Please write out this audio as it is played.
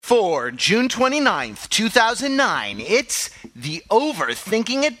for June 29th, 2009. It's the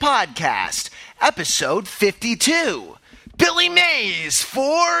Overthinking It podcast, episode 52. Billy Mays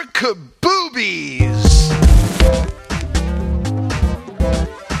for Kaboobies.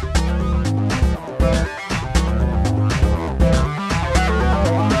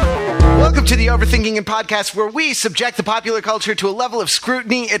 Welcome to the Overthinking It podcast, where we subject the popular culture to a level of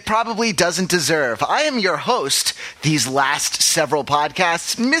scrutiny it probably doesn't deserve. I am your host, these last several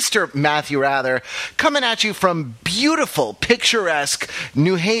podcasts, Mr. Matthew Rather, coming at you from beautiful, picturesque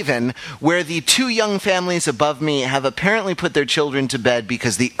New Haven, where the two young families above me have apparently put their children to bed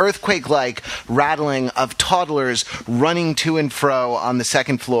because the earthquake-like rattling of toddlers running to and fro on the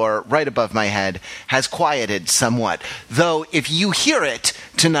second floor right above my head has quieted somewhat. Though, if you hear it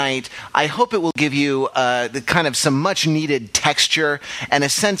tonight, I hope it will give you the kind of some much-needed texture and a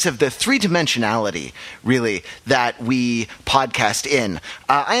sense of the three-dimensionality, really, that we podcast in.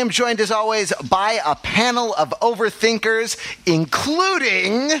 I am joined, as always, by a panel of overthinkers,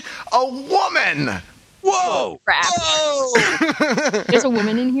 including a woman. Whoa! Crap. Whoa! There's a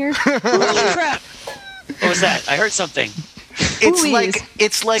woman in here? Holy crap! What was that? I heard something.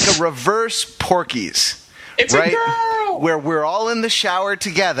 It's like a reverse Porky's. It's right? a girl! Where we're all in the shower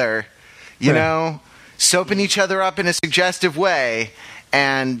together, you know, soaping each other up in a suggestive way,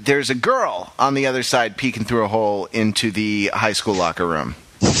 and there's a girl on the other side peeking through a hole into the high school locker room.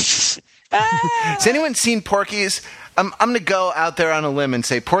 Has anyone seen Porky's? I'm going to go out there on a limb and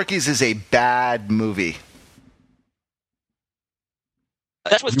say Porky's is a bad movie.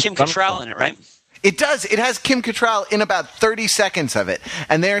 That's with Kim Cattrall in it, right? It does. It has Kim Cattrall in about 30 seconds of it.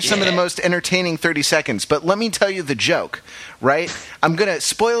 And they are some of the most entertaining 30 seconds. But let me tell you the joke, right? I'm going to,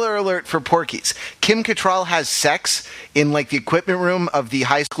 spoiler alert for Porky's. Kim Cattrall has sex in, like, the equipment room of the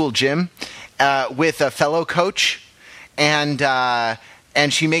high school gym with a fellow coach. And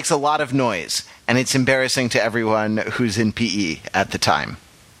she makes a lot of noise. And it's embarrassing to everyone who's in PE at the time.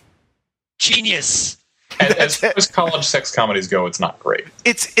 Genius. As far as college sex comedies go, it's not great.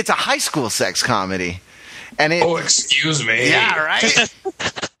 It's a high school sex comedy, and Oh, excuse me. Yeah, right.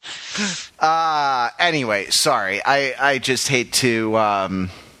 Anyway, sorry. I just hate to. I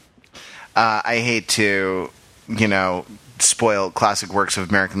hate to, spoil classic works of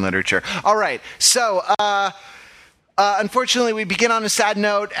American literature. All right, so. Unfortunately, we begin on a sad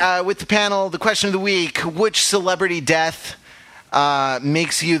note with the panel. The question of the week: which celebrity death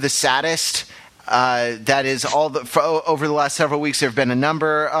makes you the saddest? That is over the last several weeks, there have been a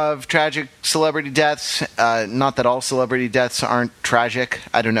number of tragic celebrity deaths. Not that all celebrity deaths aren't tragic.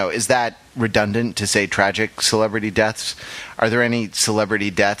 I don't know. Is that redundant to say tragic celebrity deaths? Are there any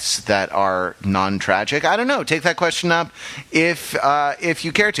celebrity deaths that are non-tragic? I don't know. Take that question up if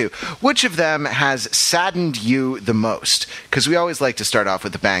you care to. Which of them has saddened you the most? Because we always like to start off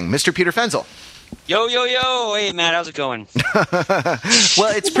with a bang. Mr. Peter Fenzel. Yo, yo, yo! Hey, Matt, how's it going?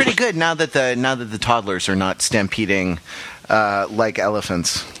 Well, it's pretty good now that the toddlers are not stampeding like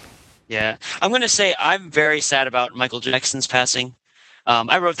elephants. Yeah, I'm going to say I'm very sad about Michael Jackson's passing.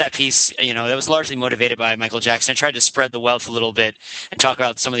 I wrote that piece, that was largely motivated by Michael Jackson. I tried to spread the wealth a little bit and talk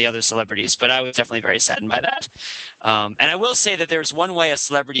about some of the other celebrities, but I was definitely very saddened by that. And I will say that there's one way a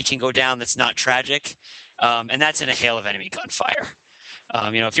celebrity can go down that's not tragic, and that's in a hail of enemy gunfire.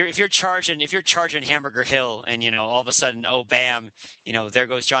 If you're charging Hamburger Hill and, all of a sudden, oh, bam, there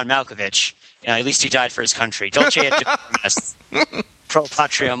goes John Malkovich. At least he died for his country. Dolce et decorum. Pro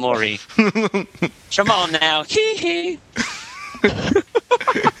patria mori. Come on now. Hee hee.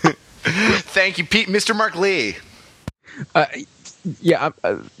 Thank you, Pete. Mr. Mark Lee.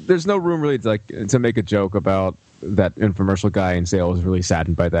 There's no room really to make a joke about that infomercial guy and say I was really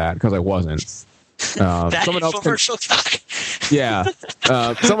saddened by that, because I wasn't. That someone infomercial guy. Yeah.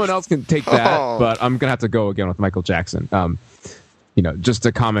 Someone else can take that, but I'm going to have to go again with Michael Jackson. Just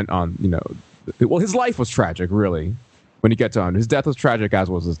to comment on, his life was tragic, really. When you get to him, his death was tragic, as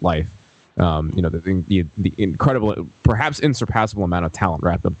was his life. The incredible, perhaps unsurpassable amount of talent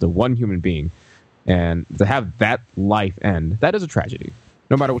wrapped up to one human being. And to have that life end, that is a tragedy.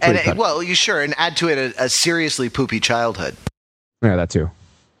 No matter what. Well, you sure, and add to it a seriously poopy childhood. Yeah, that too.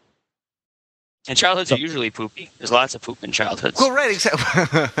 And childhoods are usually poopy. There's lots of poop in childhoods. Well, right, exactly.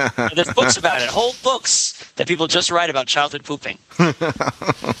 There's books about it, whole books that people just write about childhood pooping. You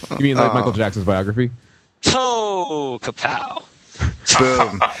mean like Michael Jackson's biography? Oh, kapow.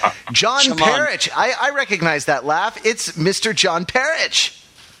 Boom. John Parrish. I recognize that laugh. It's Mr. John Parrish.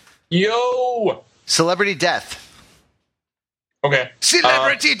 Yo! Celebrity death. Okay.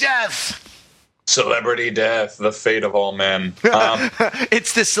 Celebrity death. Celebrity death, the fate of all men.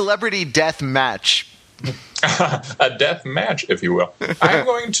 It's the celebrity death match. A death match, if you will. I'm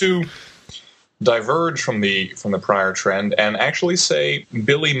going to diverge from the prior trend and actually say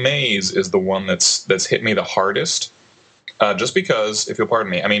Billy Mays is the one that's hit me the hardest. Just because, if you'll pardon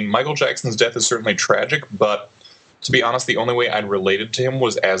me, I mean, Michael Jackson's death is certainly tragic, but to be honest, the only way I'd related to him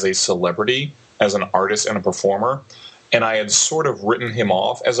was as a celebrity, as an artist and a performer. And I had sort of written him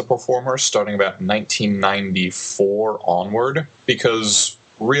off as a performer starting about 1994 onward, because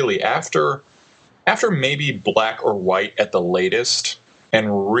really after maybe Black or White at the latest,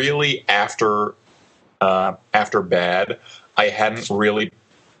 and really after Bad, I hadn't really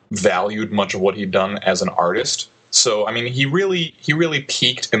valued much of what he'd done as an artist. So, I mean, he really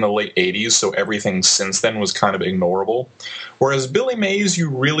peaked in the late 80s, so everything since then was kind of ignorable. Whereas Billy Mays, you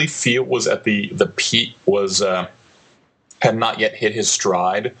really feel was at the peak, had not yet hit his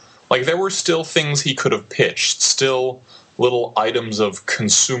stride. Like, there were still things he could have pitched, still little items of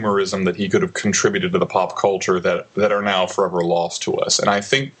consumerism that he could have contributed to the pop culture that are now forever lost to us. And I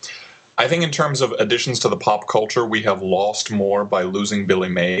think in terms of additions to the pop culture, we have lost more by losing Billy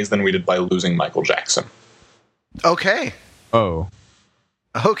Mays than we did by losing Michael Jackson. Okay. Oh.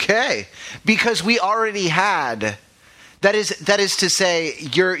 Okay. Because we already had... That is to say,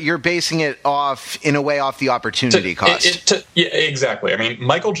 you're basing it off, in a way, off the opportunity cost. Yeah, exactly. I mean,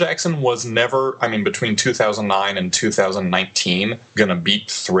 Michael Jackson was never, between 2009 and 2019, going to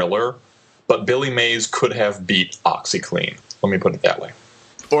beat Thriller, but Billy Mays could have beat OxyClean. Let me put it that way.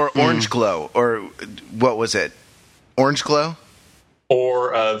 Or Orange Glow, or what was it? Orange Glow?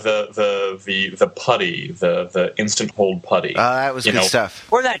 Or the putty, the instant hold putty. That was good stuff.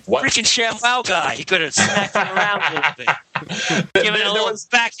 Or that freaking ShamWow guy. He could have smacked him around a little bit. Given a little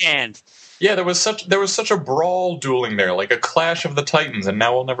backhand. Yeah, there was such a brawl dueling there, like a clash of the Titans, and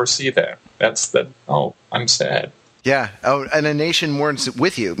now we'll never see that. Oh, I'm sad. Yeah. Oh, and a nation mourns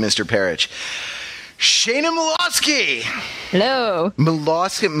with you, Mr. Parrish. Shayna Malowski. Hello.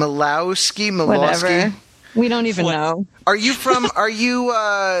 Malowski. Whatever. We don't even know. Are you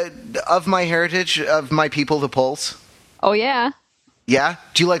of my heritage, of my people, the Poles? Oh, yeah. Yeah?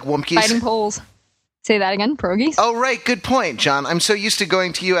 Do you like Wumpkies? Fighting Poles. Say that again, pierogies? Oh, right. Good point, John. I'm so used to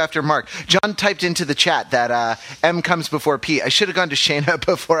going to you after Mark. John typed into the chat that M comes before P. I should have gone to Shayna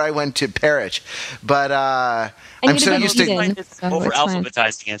before I went to Parrish. But I'm so used to...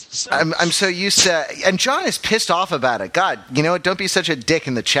 over-alphabetizing it. I'm so used to... And John is pissed off about it. God, you know what? Don't be such a dick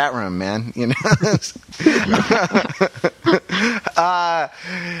in the chat room, man. You know?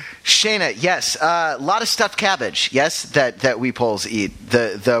 Shayna, yes. A lot of stuffed cabbage, yes, that we Poles eat.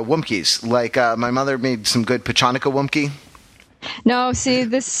 The Wumpkies. Like, my mother made some good Pechonica Wumpkie. No, see,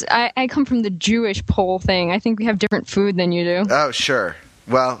 I come from the Jewish Pole thing. I think we have different food than you do. Oh, sure.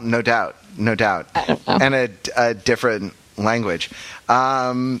 Well, no doubt. I don't know. And a different language.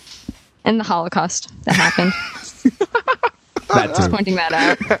 And the Holocaust that happened. Just pointing that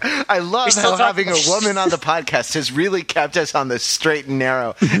out. I love how having a woman on the podcast has really kept us on the straight and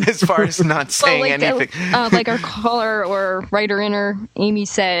narrow as far as not saying anything. Like our caller or writer-inner, Amy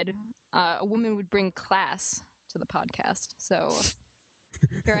said, a woman would bring class to the podcast. So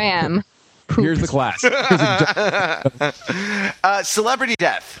here I am. Here's the class. Celebrity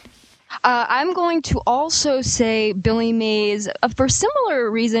death. I'm going to also say Billy Mays for a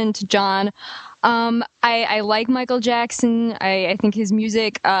similar reason to John. I like Michael Jackson. I think his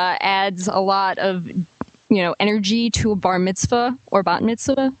music adds a lot of energy to a bar mitzvah or bat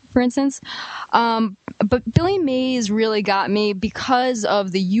mitzvah, for instance. But Billy Mays really got me because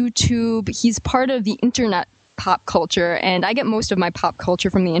of the YouTube. He's part of the internet pop culture, and I get most of my pop culture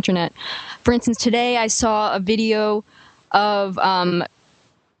from the internet. For instance, today I saw a video of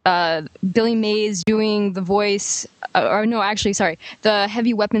Billy Mays doing the voice, the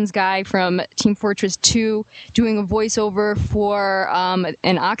heavy weapons guy from Team Fortress 2 doing a voiceover for an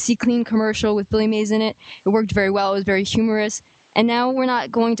OxyClean commercial with Billy Mays in it. It worked very well. It was very humorous. And now we're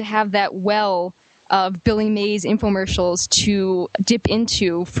not going to have that well of Billy Mays infomercials to dip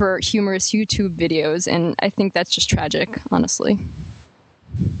into for humorous YouTube videos, and I think that's just tragic, honestly.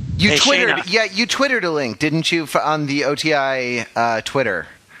 You Twittered a link, didn't you, on the OTI Twitter?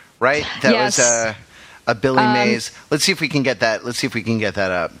 Right? That yes. was a Billy Mays. Let's see if we can get that.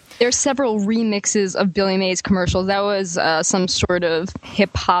 Up. There's several remixes of Billy Mays commercials. That was some sort of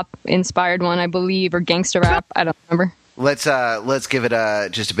hip hop inspired one, I believe, or gangster rap. I don't remember. Let's give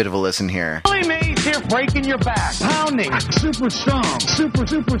it just a bit of a listen here. Billy Mays here breaking your back, pounding, super strong,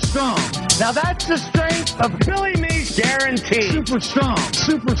 super strong. Now that's the strength of Billy Mays guarantee. Super strong,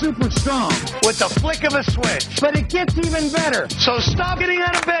 super strong. With the flick of a switch. But it gets even better. So stop getting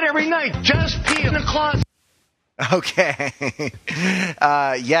out of bed every night. Just pee in the closet. Okay.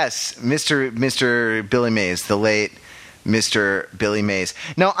 Yes, Mr. Billy Mays, the late Mr. Billy Mays.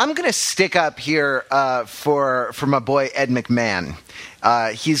 Now, I'm going to stick up here for my boy Ed McMahon.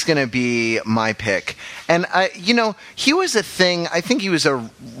 He's going to be my pick. And, he was a thing, I think he was a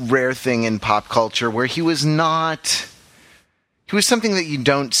rare thing in pop culture where he was something that you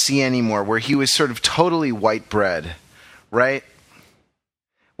don't see anymore, where he was sort of totally white bread, right?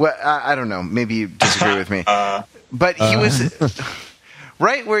 Well, I don't know. Maybe you disagree with me. But he was...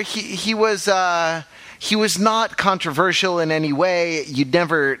 right, where he was not controversial in any way. You'd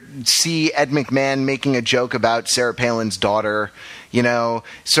never see Ed McMahon making a joke about Sarah Palin's daughter,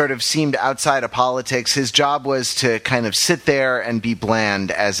 sort of seemed outside of politics. His job was to kind of sit there and be bland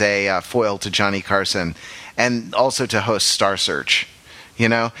as a foil to Johnny Carson, and also to host Star Search.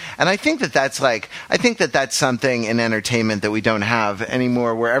 And I think that's something in entertainment that we don't have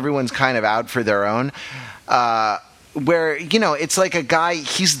anymore, where everyone's kind of out for their own. Where, it's like a guy,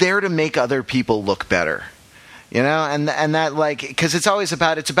 he's there to make other people look better. And that, like, because it's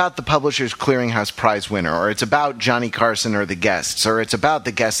about the Publishers Clearinghouse Prize winner, or it's about Johnny Carson or the guests, or it's about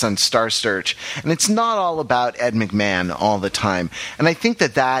the guests on Star Search. And it's not all about Ed McMahon all the time. And I think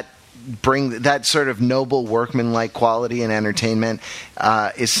that that sort of noble workman-like quality in entertainment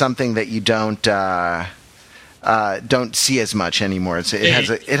is something that you don't see as much anymore.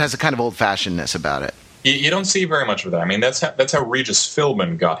 It has a kind of old-fashionedness about it. You don't see very much of that. I mean, that's how Regis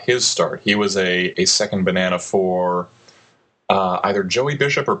Philbin got his start. He was a second banana for either Joey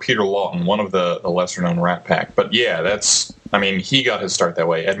Bishop or Peter Lawton, one of the lesser-known Rat Pack. But yeah, he got his start that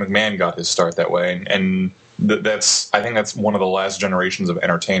way. Ed McMahon got his start that way, and I think that's one of the last generations of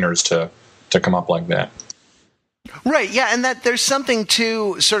entertainers to come up like that. Right, yeah, and that there's something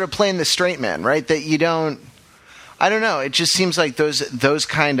to sort of playing the straight man, right? That you don't, I don't know, it just seems like those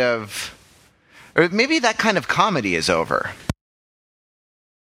kind of, or maybe that kind of comedy is over.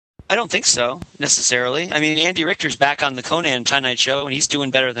 I don't think so, necessarily. I mean, Andy Richter's back on the Conan Tonight Show, and he's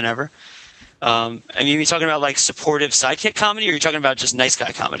doing better than ever. Are you talking about, like, supportive sidekick comedy, or are you talking about just nice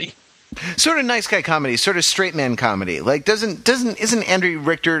guy comedy? Sort of nice guy comedy, sort of straight man comedy. Like, isn't Andy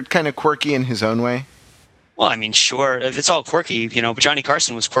Richter kind of quirky in his own way? Well, I mean, sure, it's all quirky, but Johnny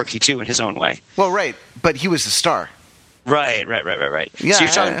Carson was quirky too in his own way. Well, right, but he was the star. Right.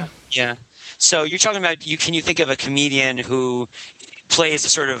 Yeah. So you're talking about, can you think of a comedian who plays a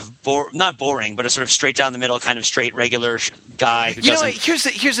sort of not boring, but a sort of straight down the middle, kind of straight regular guy who doesn't... Here's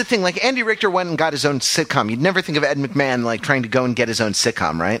the thing. Like, Andy Richter went and got his own sitcom. You'd never think of Ed McMahon like trying to go and get his own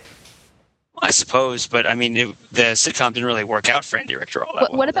sitcom, right? I suppose, but I mean, the sitcom didn't really work out for Andy Richter all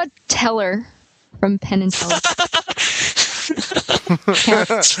that well. What about Teller from Penn and Teller?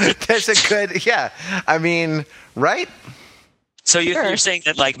 That's a good, yeah. I mean, right? So you're saying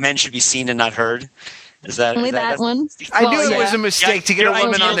that, like, men should be seen and not heard? Is that only that one? I knew it was a mistake to get a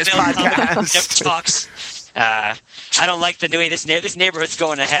woman on this podcast. Talks. I don't like the way this neighborhood's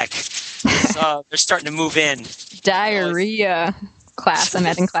going to heck. They're starting to move in. Diarrhea. Class. I'm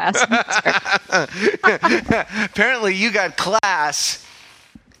in class. Apparently you got class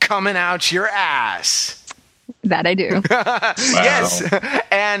coming out your ass. That I do. Yes,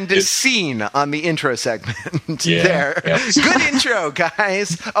 and scene on the intro segment. Yeah. There. Yep. Good intro,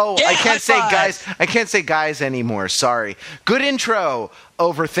 guys. Oh, yeah, I can't say five. guys. I can't say guys anymore. Sorry. Good intro,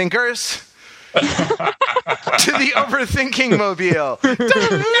 overthinkers. To the overthinking mobile.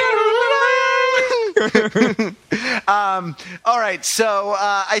 All right, so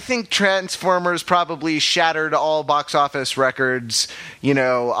I think Transformers probably shattered all box office records.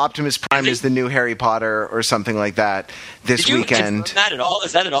 Optimus Prime is the new Harry Potter or something like that this weekend. Did you confirm that at all?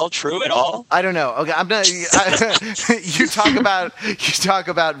 Is that at all true at all? I don't know. Okay, I'm not. You talk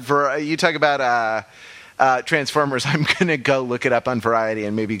about Transformers. I'm gonna go look it up on Variety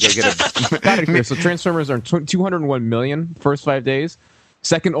and maybe go get a. So Transformers are 201 million first 5 days.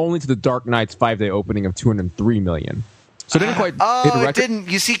 Second only to the Dark Knight's 5-day opening of 203 million. So it didn't quite hit a record. It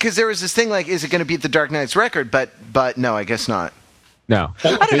didn't. You see, because there was this thing like, is it going to beat the Dark Knight's record? But no, I guess not. No.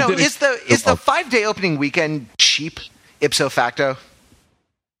 I don't know. Is the 5-day opening weekend cheap ipso facto?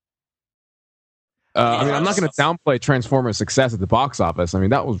 I'm not going to downplay Transformers' success at the box office. I mean,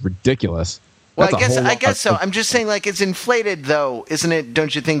 that was ridiculous. Well, I guess so. I'm just saying, like, it's inflated, though, isn't it?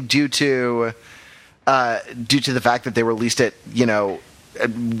 Don't you think due to the fact that they released it,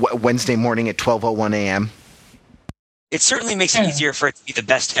 Wednesday morning at 12:01 a.m. It certainly makes it easier for it to be the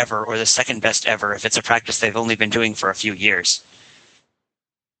best ever or the second best ever if it's a practice they've only been doing for a few years.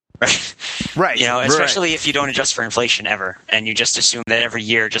 Right. Especially if you don't adjust for inflation ever, and you just assume that every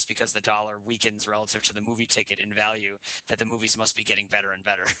year, just because the dollar weakens relative to the movie ticket in value, that the movies must be getting better and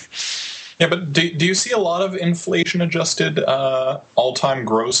better. Yeah, but do you see a lot of inflation-adjusted all-time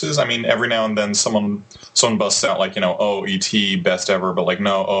grosses? I mean, every now and then someone busts out like, oh, E.T. best ever, but like,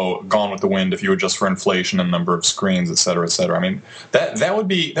 no, oh, Gone with the Wind if you adjust for inflation and number of screens, et cetera, et cetera. I mean, that would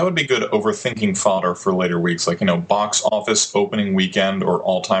be good overthinking fodder for later weeks, like box office opening weekend or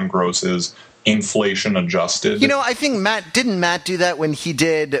all-time grosses, inflation-adjusted. I think Matt do that when he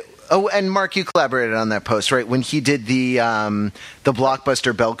did. Oh, and Mark, you collaborated on that post, right? When he did the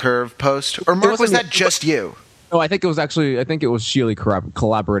Blockbuster Bell Curve post, or Mark, was that just you? No, I think it was Sheely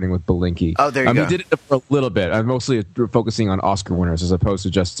collaborating with Belinky. Oh, there you go. He did it for a little bit. I'm mostly focusing on Oscar winners as opposed to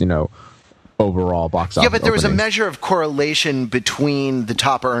just overall box office. Yeah, but there was a openings. measure of correlation between the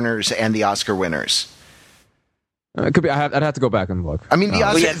top earners and the Oscar winners. It could be. I'd have to go back and look. I mean,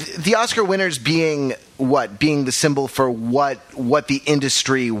 the Oscar winners being the symbol for what the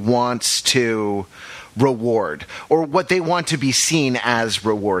industry wants to reward, or what they want to be seen as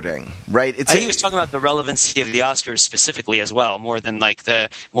rewarding, right? I think he was talking about the relevancy of the Oscars specifically as well, more than like the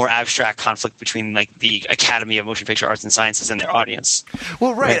more abstract conflict between like the Academy of Motion Picture Arts and Sciences and their audience.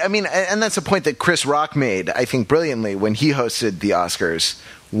 Well, right. I mean, and that's a point that Chris Rock made, I think, brilliantly when he hosted the Oscars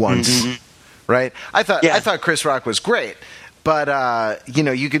once. Mm-hmm. Right? I thought Chris Rock was great, but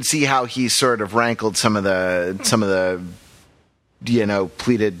you could see how he sort of rankled some of the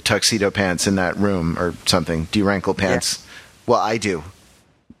pleated tuxedo pants in that room or something. Do you rankle pants? Yeah. Well, I do.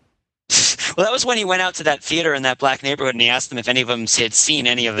 Well, that was when he went out to that theater in that black neighborhood and he asked them if any of them had seen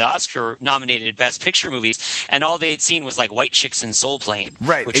any of the Oscar-nominated Best Picture movies, and all they'd seen was like White Chicks and Soul Plane.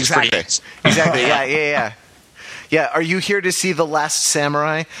 Right, which exactly. Is exactly, yeah. Yeah, are you here to see The Last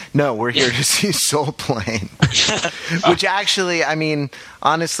Samurai? No, we're here to see Soul Plane. Which actually, I mean,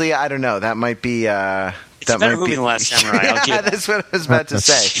 honestly, I don't know. That might be... it's a better movie than The Last Samurai. Yeah, that's what I was about to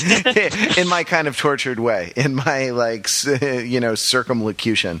say. In my kind of tortured way. In my,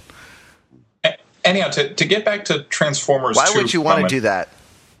 circumlocution. Anyhow, to get back to Transformers 2... Why would you want to do that?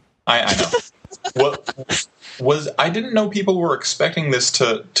 I know. I didn't know people were expecting this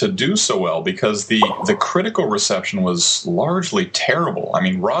to do so well, because the critical reception was largely terrible. I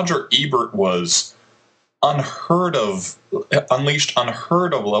mean, Roger Ebert was unheard of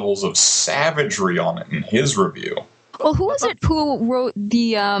levels of savagery on it in his review. Well, who was it who wrote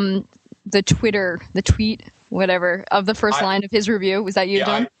the tweet, whatever, of the first line of his review? Was that you,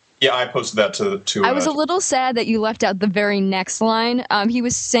 John? I posted that to I was a little sad that you left out the very next line. He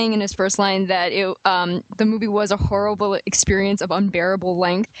was saying in his first line that the movie was a horrible experience of unbearable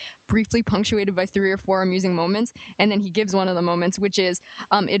length, briefly punctuated by 3 or 4 amusing moments. And then he gives one of the moments, which is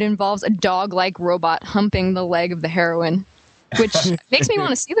it involves a dog-like robot humping the leg of the heroine, which makes me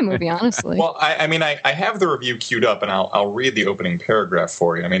want to see the movie, honestly. Well, I have the review queued up, and I'll read the opening paragraph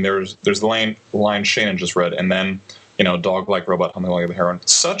for you. I mean, there's the line Shannon just read, and then... dog-like robot humping the leg of the heroine.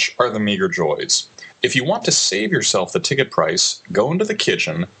 Such are the meager joys. If you want to save yourself the ticket price, go into the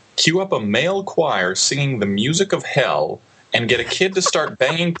kitchen, cue up a male choir singing the music of hell, and get a kid to start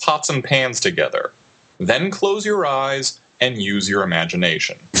banging pots and pans together. Then close your eyes and use your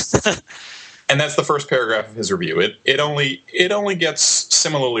imagination. And that's the first paragraph of his review. It only gets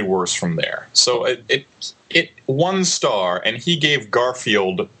similarly worse from there. So it 1 star, and he gave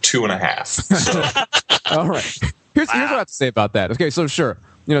Garfield 2.5. So. All right. Here's what I have to say about that. Okay, so sure,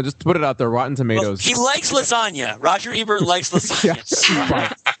 just to put it out there, Rotten Tomatoes. Well, he likes lasagna. Roger Ebert likes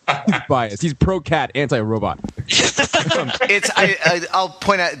lasagna. He's biased. He's pro-cat, anti-robot. I'll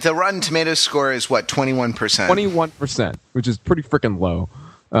point out the Rotten Tomatoes score is what, 21%? 21%, which is pretty freaking low.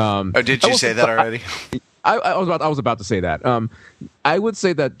 Did you say that already? I was about to say that. I would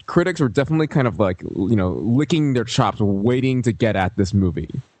say that critics were definitely kind of like licking their chops, waiting to get at this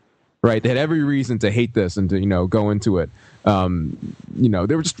movie. Right, they had every reason to hate this and to go into it.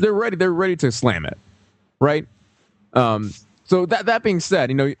 They're ready to slam it. Right. So that being said,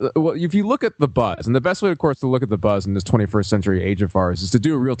 if you look at the buzz, and the best way, of course, to look at the buzz in this 21st century age of ours is to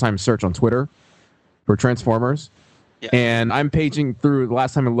do a real time search on Twitter for Transformers. Yeah. And I'm paging through. The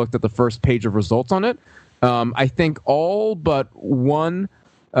last time I looked at the first page of results on it, I think all but one,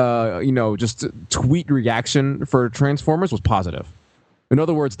 just tweet reaction for Transformers was positive. In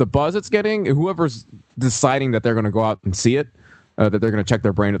other words, the buzz it's getting, whoever's deciding that they're going to go out and see it, that they're going to check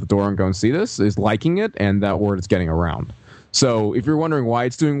their brain at the door and go and see this, is liking it, and that word is getting around. So if you're wondering why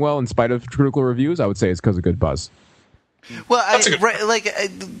it's doing well in spite of critical reviews, I would say it's because of good buzz. Well, I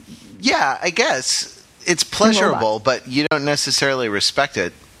guess it's pleasurable, but you don't necessarily respect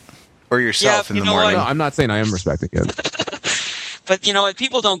it or yourself in the morning. No, I'm not saying I am respecting it. But you know what?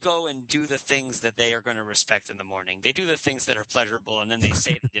 People don't go and do the things that they are going to respect in the morning. They do the things that are pleasurable, and then they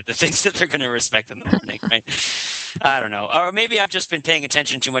say the things that they're going to respect in the morning, right? I don't know, or maybe I've just been paying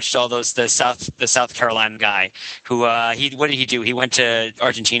attention too much to all those the South Carolina guy who what did he do? He went to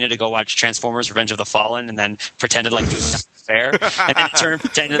Argentina to go watch Transformers: Revenge of the Fallen, and then pretended like he was fair, and then turned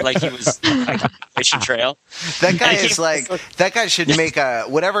pretended like he was like on a fishing trail. That guy is like that guy should make a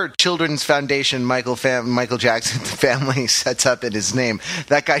whatever children's foundation Michael Jackson family sets up in his name.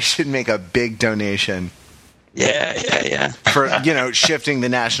 That guy should make a big donation. Yeah. For shifting the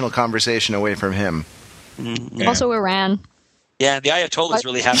national conversation away from him. Mm-hmm. Also Iran. Yeah, the Ayatollah is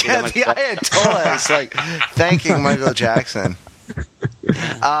really happy. Yeah, the Ayatollah is like thanking Michael Jackson.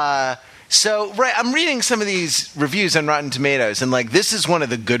 So I'm reading some of these reviews on Rotten Tomatoes, and like this is one of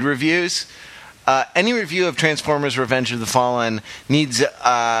the good reviews. Any review of Transformers: Revenge of the Fallen needs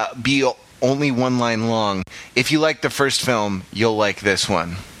be only one line long. If you like the first film, you'll like this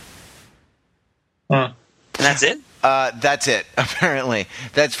one. And that's it? That's it, apparently.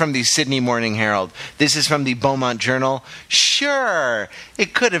 That's from the Sydney Morning Herald. This is from the Beaumont Journal. Sure,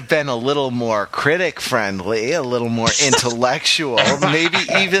 it could have been a little more critic-friendly, a little more intellectual, maybe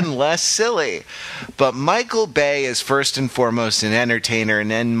even less silly. But Michael Bay is first and foremost an entertainer,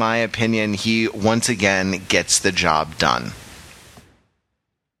 and in my opinion, he once again gets the job done.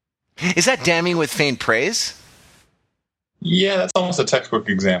 Is that damning with faint praise? Yeah, that's almost a textbook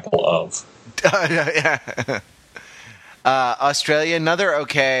example of. Yeah. Australia, another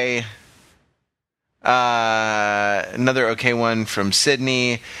okay one from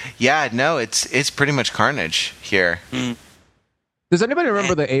Sydney. Yeah, no, it's pretty much carnage here. Does anybody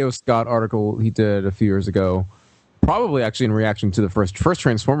remember the A.O. Scott article he did a few years ago? Probably actually in reaction to the first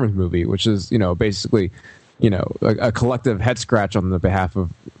Transformers movie, which is basically a collective head scratch on the behalf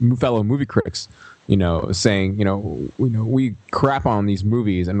of fellow movie critics. Saying, we crap on these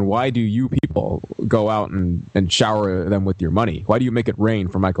movies, and why do you people go out and shower them with your money? Why do you make it rain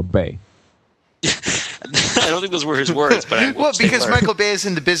for Michael Bay? I don't think those were his words, but well, because Michael Bay is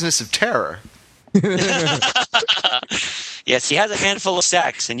in the business of terror. Yes, he has a handful of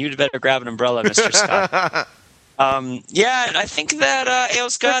sacks, and you'd better grab an umbrella, Mr. Scott. Yeah, and I think that A.O.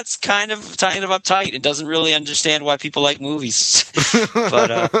 Scott's kind of uptight and doesn't really understand why people like movies.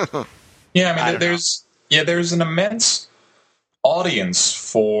 But yeah, I mean, there's an immense audience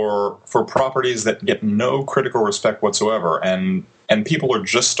for properties that get no critical respect whatsoever, and people are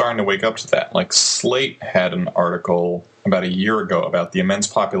just starting to wake up to that. Like Slate had an article about a year ago about the immense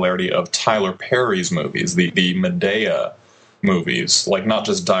popularity of Tyler Perry's movies, the Medea movies, like not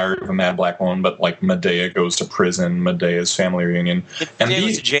just Diary of a Mad Black Woman, but like Medea Goes to Prison, Medea's Family Reunion, and Medea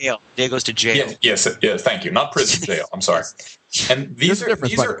goes to jail. Medea goes to jail. Yes, thank you. Not prison, jail. I'm sorry. And these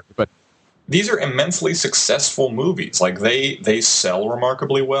are immensely successful movies. Like they sell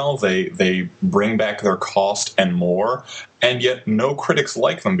remarkably well. They bring back their cost and more, and yet no critics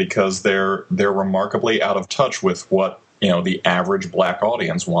like them because they're remarkably out of touch with what the average black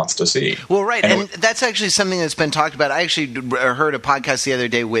audience wants to see. Well, right, and that's actually something that's been talked about. I actually heard a podcast the other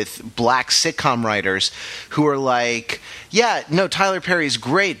day with black sitcom writers who are like, yeah, no, Tyler Perry's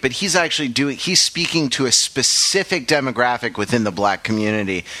great, but he's speaking to a specific demographic within the black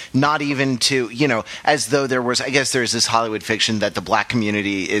community, not even to, as though there's this Hollywood fiction that the black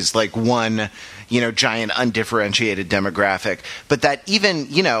community is like one, giant undifferentiated demographic, but that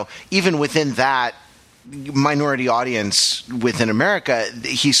even within that minority audience within America,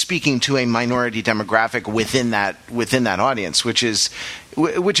 he's speaking to a minority demographic within that audience, which is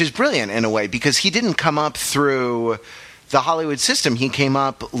brilliant in a way, because he didn't come up through the Hollywood system. He came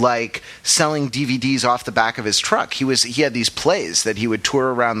up like selling DVDs off the back of his truck. He had these plays that he would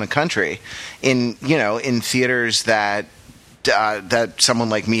tour around the country in theaters that someone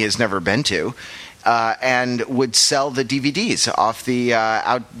like me has never been to. And would sell the DVDs off the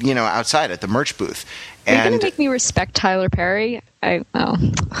outside at the merch booth. You're going to make me respect Tyler Perry?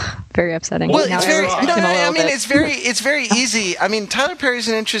 Very upsetting. Well, it's very easy. I mean, Tyler Perry's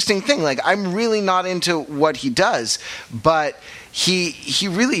an interesting thing. Like, I'm really not into what he does, but he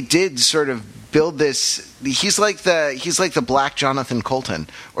really did sort of build this. He's like the black Jonathan Colton,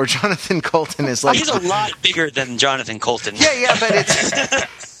 or Jonathan Colton is like. He's a lot bigger than Jonathan Colton. Yeah, but it's.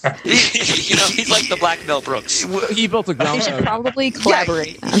 He's like the black Mel Brooks. He built a ground. They should probably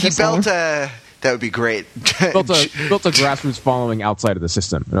collaborate. Yeah, he built a. That would be great. built a grassroots following outside of the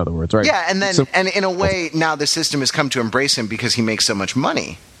system. In other words, right? Yeah, and then and in a way, now the system has come to embrace him because he makes so much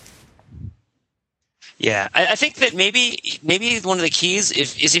money. Yeah, I think that maybe one of the keys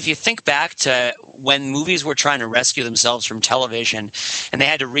is if you think back to when movies were trying to rescue themselves from television and they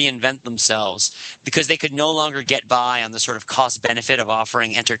had to reinvent themselves because they could no longer get by on the sort of cost benefit of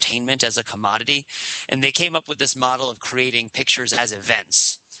offering entertainment as a commodity, and they came up with this model of creating pictures as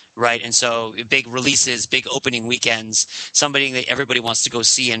events right? And so big releases, big opening weekends, somebody that everybody wants to go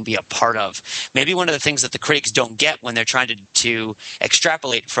see and be a part of. Maybe one of the things that the critics don't get when they're trying to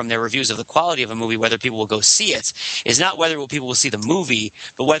extrapolate from their reviews of the quality of a movie, whether people will go see it, is not whether people will see the movie,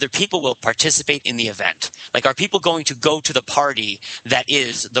 but whether people will participate in the event. Like, are people going to go to the party that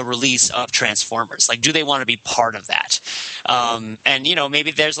is the release of Transformers? Like, do they want to be part of that? And, you know,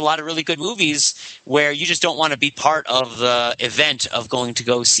 maybe there's a lot of really good movies where you just don't want to be part of the event of going to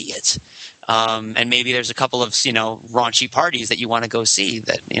go see it. And maybe there's a couple of, you know, raunchy parties that you want to go see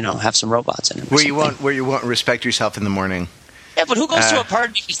that, you know, have some robots in it. Where you won't respect yourself in the morning. Yeah, but who goes to a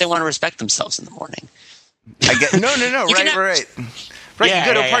party because they want to respect themselves in the morning? No, right. Yeah,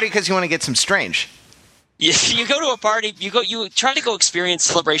 you go to a party because you want to get some strange. You go to a party, you try to go experience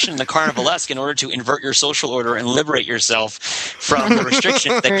celebration in the Carnivalesque in order to invert your social order and liberate yourself from the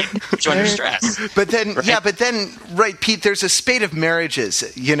restrictions that keep you under stress. But then, right, Pete, there's a spate of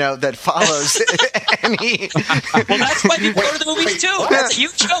marriages, you know, that follows any... Well, that's why people go to the movies, too. That's a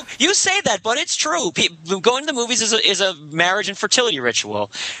huge joke. You say that, but it's true. Going to the movies is a marriage and fertility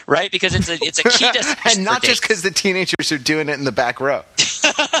ritual, right? Because it's a key destination. And not just because the teenagers are doing it in the back row.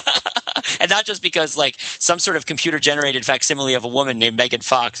 And not just because, like, some sort of computer-generated facsimile of a woman named Megan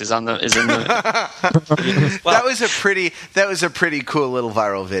Fox is in the. Well, that was a pretty cool little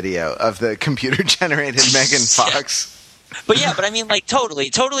viral video of the computer-generated Megan Fox. But I mean, like, totally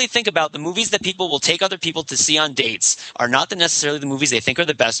think about the movies that people will take other people to see on dates are not necessarily the movies they think are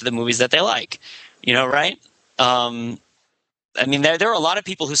the best of the movies that they like. You know, right? I mean, there are a lot of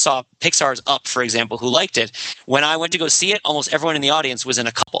people who saw Pixar's Up, for example, who liked it. When I went to go see it, almost everyone in the audience was in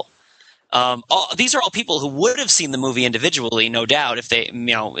a couple. These are all people who would have seen the movie individually, no doubt, if they,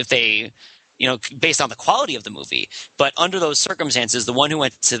 based on the quality of the movie. But under those circumstances, the one who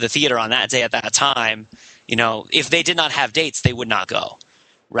went to the theater on that day at that time, you know, if they did not have dates, they would not go,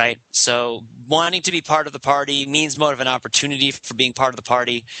 right? So wanting to be part of the party means more of an opportunity for being part of the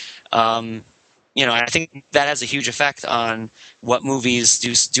party. You know, I think that has a huge effect on what movies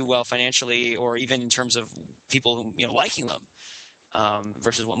do well financially, or even in terms of people, you know, liking them.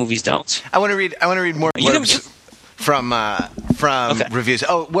 Versus what movies don't. I want to read more blurbs from reviews.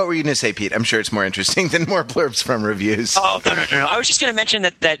 Oh, what were you going to say, Pete? I'm sure it's more interesting than more blurbs from reviews. Oh, no. I was just going to mention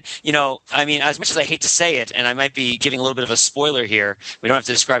that, you know, I mean, as much as I hate to say it, and I might be giving a little bit of a spoiler here, we don't have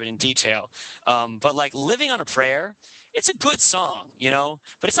to describe it in detail, but like Living on a Prayer, it's a good song, you know,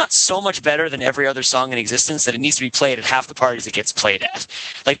 but it's not so much better than every other song in existence that it needs to be played at half the parties it gets played at.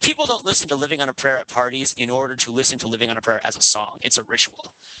 Like, people don't listen to Living on a Prayer at parties in order to listen to Living on a Prayer as a song. It's a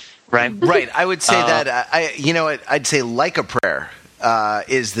ritual, right? Right. I would say that, I'd say Like a Prayer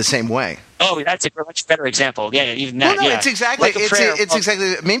is the same way. Oh, that's a much better example. Yeah, even that. Well, no, yeah. it's exactly. Like a Prayer,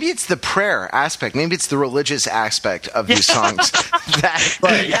 exactly. Maybe it's the prayer aspect. Maybe it's the religious aspect of these songs.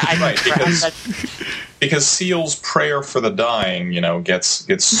 Because Seal's Prayer for the Dying, you know, gets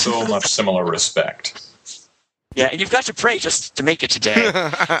so much similar respect. Yeah, and you've got to pray just to make it today.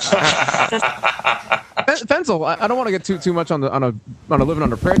 Fenzel, I don't want to get too much on a Living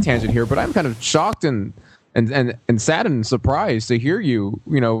on a Prayer tangent here, but I'm kind of shocked and sad and surprised to hear you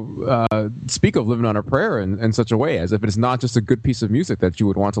speak of Living on a Prayer in such a way, as if it's not just a good piece of music that you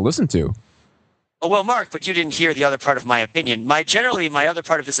would want to listen to. Oh, well, Mark, but you didn't hear the other part of my opinion. My other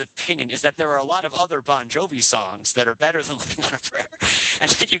part of his opinion is that there are a lot of other Bon Jovi songs that are better than Living on a Prayer,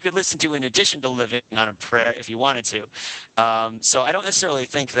 and that you could listen to in addition to Living on a Prayer if you wanted to. So I don't necessarily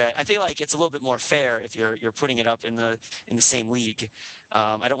think that. I feel like it's a little bit more fair if you're putting it up in the same league.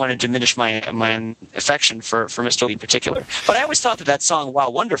 I don't want to diminish my affection for Mr. Jovi in particular, but I always thought that song "Wow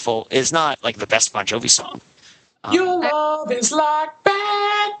Wonderful" is not like the best Bon Jovi song. Your love is like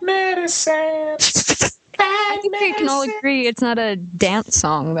bad medicine. I think we can all agree it's not a dance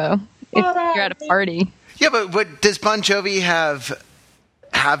song, though, if you're at a party. Yeah, but does Bon Jovi have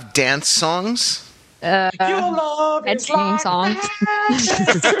dance songs? Head singing songs.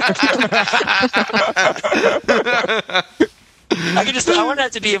 I want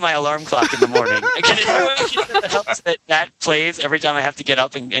that to be in my alarm clock in the morning. It helps that plays every time I have to get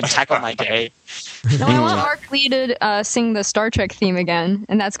up and tackle my day. No, I want Mark Lee to sing the Star Trek theme again,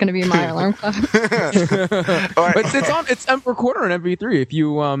 and that's going to be my alarm clock. But it's recorded on MP3. If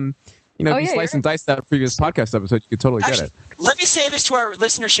you if you slice and dice that previous podcast episode, you could totally get it. Let me say this to our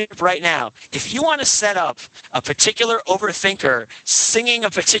listenership right now. If you want to set up a particular overthinker singing a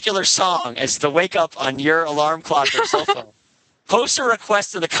particular song as the wake up on your alarm clock or cell phone, post a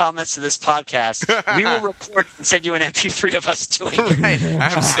request in the comments of this podcast. We will record and send you an MP3 of us doing it. Right,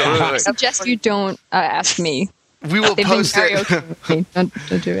 absolutely. I suggest you don't ask me. We will post it. Don't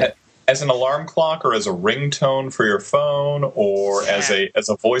do it. as an alarm clock, or as a ringtone for your phone, or as a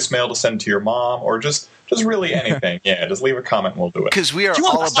voicemail to send to your mom, or just really anything. Yeah, just leave a comment and we'll do it. Because we are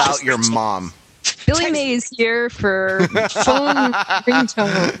all about your mom. Billy Mays here for phone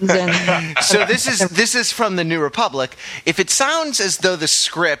ringtones. And So this is from the New Republic. If it sounds as though the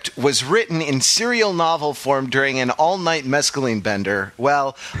script was written in serial novel form during an all-night mescaline bender,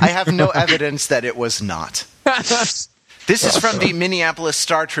 well, I have no evidence that it was not. This is from the Minneapolis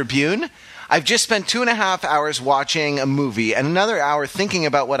Star-Tribune. I've just spent 2.5 hours watching a movie and another hour thinking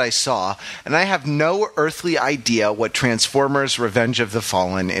about what I saw, and I have no earthly idea what Transformers: Revenge of the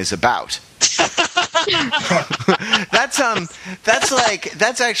Fallen is about.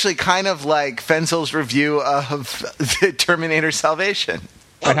 That's actually kind of like Fenzel's review of the Terminator Salvation.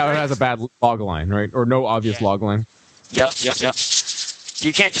 And how it has a bad log line, right? Or no obvious log line. Yep.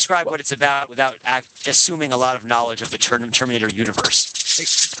 You can't describe what it's about without assuming a lot of knowledge of the Terminator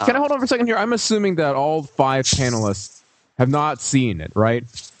universe. Can I hold on for a second here? I'm assuming that all 5 panelists have not seen it, right?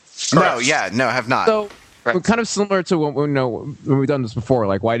 No, have not. So, kind of similar to when we've done this before.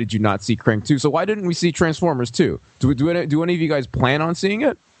 Like, why did you not see Crank 2? So why didn't we see Transformers 2? Do any of you guys plan on seeing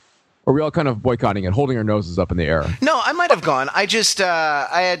it? Or are we all kind of boycotting it, holding our noses up in the air? No, I might have gone. I just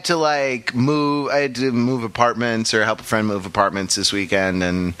I had to move. I had to move apartments or help a friend move apartments this weekend,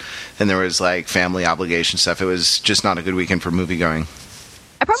 and then there was family obligation stuff. It was just not a good weekend for movie going.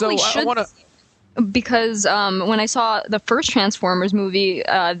 I probably should. Because when I saw the first Transformers movie,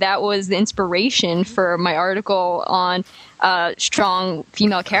 that was the inspiration for my article on strong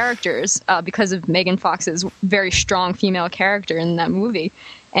female characters because of Megan Fox's very strong female character in that movie.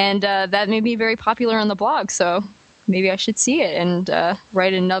 And that made me very popular on the blog, so maybe I should see it and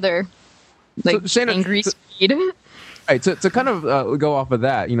write another angry speed. Right, to kind of go off of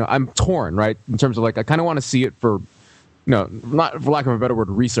that, I'm torn, right, in terms of I kind of want to see it for, not for lack of a better word,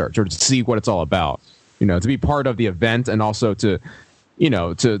 research or to see what it's all about, to be part of the event and also to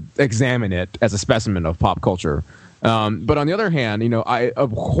examine it as a specimen of pop culture. But on the other hand, I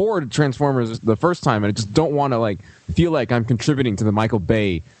abhorred Transformers the first time, and I just don't want to feel like I'm contributing to the Michael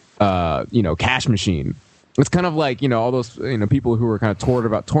Bay, cash machine. It's kind of like all those people who were kind of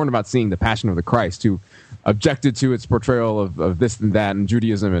torn about seeing The Passion of the Christ, who objected to its portrayal of this and that and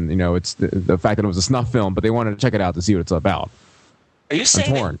Judaism, and it's the fact that it was a snuff film, but they wanted to check it out to see what it's about. Are you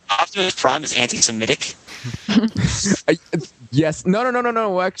saying that Optimus Prime is anti-Semitic? Yes.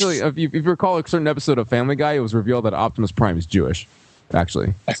 No. Actually, if you recall a certain episode of Family Guy, it was revealed that Optimus Prime is Jewish,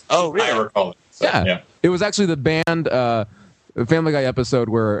 actually. Oh, really? I recall it. So, yeah. It was actually the banned Family Guy episode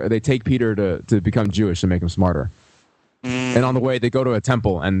where they take Peter to become Jewish to make him smarter. And on the way, they go to a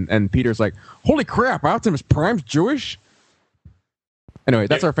temple, and Peter's like, holy crap, Optimus Prime's Jewish? Anyway,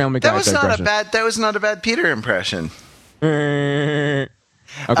 that's our Family Guy digression. That was not a bad Peter impression. Okay,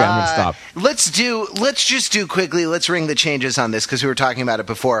 I'm gonna stop. Let's just do quickly. Let's ring the changes on this because we were talking about it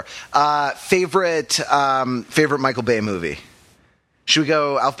before. Favorite Michael Bay movie. Should we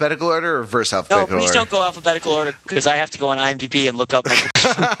go alphabetical order or reverse alphabetical order? No, please don't go alphabetical order because I have to go on IMDb and look up.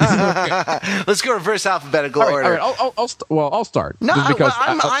 Let's go reverse alphabetical order. All right, I'll start. No,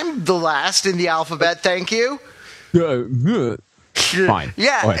 I'm the last in the alphabet. Thank you. Fine.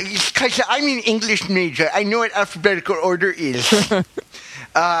 Yeah, because I'm an English major. I know what alphabetical order is.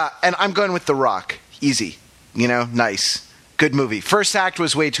 And I'm going with The Rock. Easy. Nice. Good movie. First act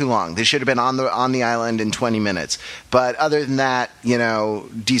was way too long. They should have been on the island in 20 minutes. But other than that,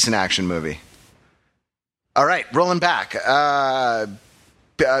 decent action movie. All right, rolling back. Apparently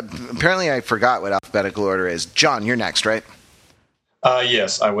I forgot what alphabetical order is. John, you're next, right?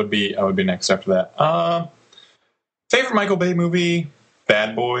 Yes, I would be next after that. Favorite Michael Bay movie,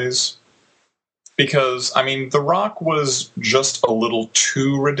 Bad Boys. Because, The Rock was just a little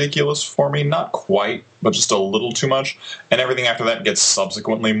too ridiculous for me. Not quite, but just a little too much. And everything after that gets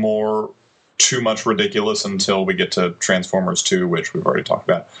subsequently too much ridiculous until we get to Transformers 2, which we've already talked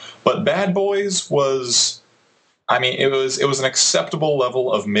about. But Bad Boys was... it was an acceptable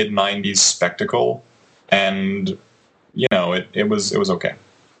level of mid-90s spectacle. And, it was okay.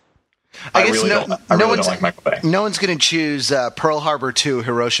 I really don't like Michael Bay. No one's going to choose Pearl Harbor 2,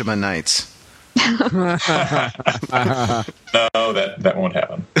 Hiroshima Nights. No, that won't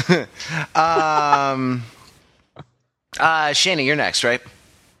happen. Shana, you're next, right?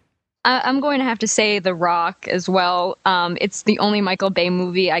 I'm going to have to say The Rock as well. It's the only Michael Bay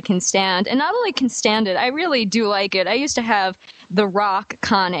movie I can stand. And not only can stand it, I really do like it. I used to have The Rock,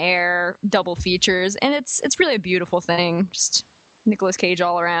 Con Air, double features, and it's really a beautiful thing. Just Nicolas Cage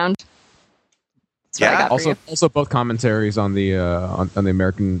all around. Yeah. Also, both commentaries on the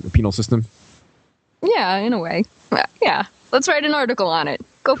American penal system. Yeah, in a way. Yeah, let's write an article on it.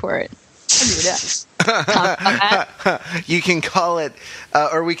 Go for it. You can call it,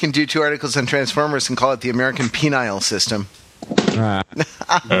 or we can do 2 articles on Transformers and call it the American Penile System.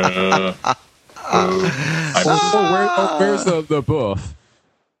 Where's the buff?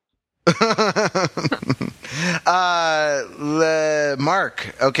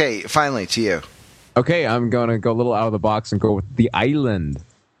 Mark, okay, finally to you. Okay, I'm gonna go a little out of the box and go with The Island.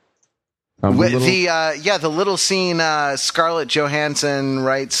 The little scene, Scarlett Johansson,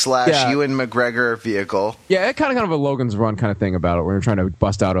 right, / Ewan McGregor vehicle. Yeah, it kind of a Logan's Run kind of thing about it. Where you're trying to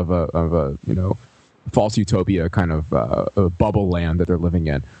bust out of a false utopia kind of a bubble land that they're living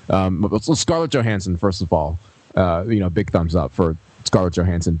in. So Scarlett Johansson, first of all, big thumbs up for Scarlett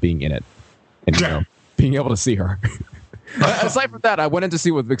Johansson being in it and being able to see her. Aside from that, I went in to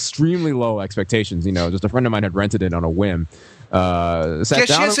see with extremely low expectations. Just a friend of mine had rented it on a whim. She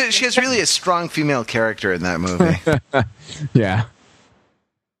has really a strong female character in that movie. Yeah.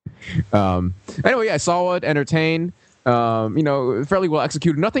 Anyway, I saw it, entertained. Fairly well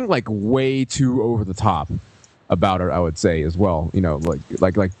executed. Nothing like way too over the top about it, I would say as well.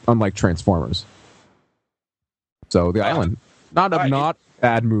 Like unlike Transformers. So The Island, not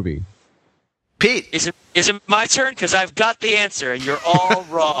bad movie. Pete, is it my turn? Because I've got the answer, and you're all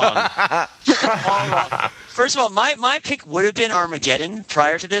wrong. First of all, my pick would have been Armageddon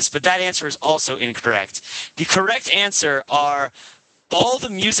prior to this, but that answer is also incorrect. The correct answer are all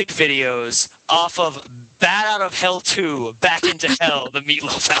the music videos off of Bat Out of Hell 2, Back into Hell, the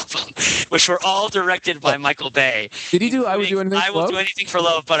Meatloaf album, which were all directed by Michael Bay. Did he do I Will Do Anything for Love? I Will Do Anything for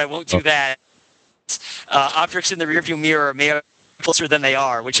Love, but I won't do that. Objects in the Rearview Mirror may have Closer Than They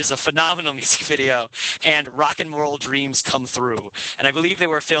Are, which is a phenomenal music video, and Rock and Roll Dreams Come Through. And I believe they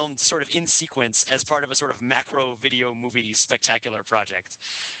were filmed sort of in sequence as part of a sort of macro video movie spectacular project.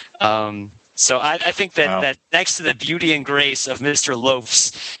 So I think that next to the beauty and grace of Mr. Loaf's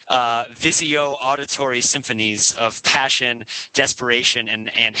Vizio auditory symphonies of passion, desperation,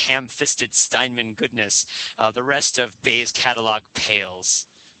 and ham-fisted Steinman goodness, the rest of Bay's catalog pales.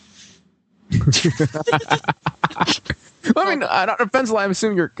 I mean, offensively, I'm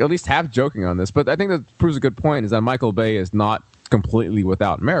assuming you're at least half joking on this, but I think that proves a good point, is that Michael Bay is not completely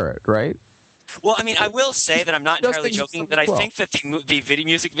without merit, right? Well, I mean, I will say that I'm not entirely joking, that I think that the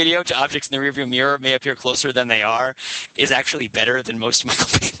music video to Objects in the Rearview Mirror May Appear Closer Than They Are is actually better than most Michael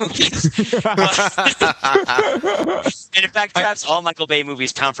Bay movies. And in fact, perhaps all Michael Bay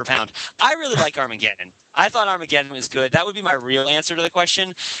movies pound for pound. I really like Armageddon. I thought Armageddon was good. That would be my real answer to the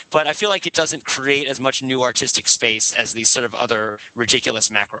question, but I feel like it doesn't create as much new artistic space as these sort of other ridiculous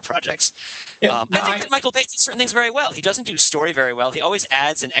macro projects. I think that Michael Bay does certain things very well. He doesn't do story very well. He always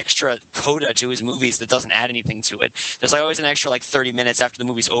adds an extra coda to his movies that doesn't add anything to it. There's always an extra 30 minutes after the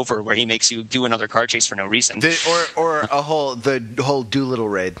movie's over where he makes you do another car chase for no reason. The whole Doolittle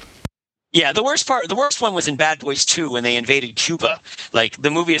raid. Yeah, the worst one was in Bad Boys 2 when they invaded Cuba.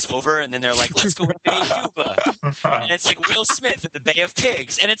 The movie is over, and then they're like, let's go invade Cuba. And it's like Will Smith at the Bay of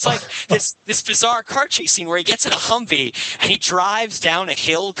Pigs. And it's like this bizarre car chase scene where he gets in a Humvee, and he drives down a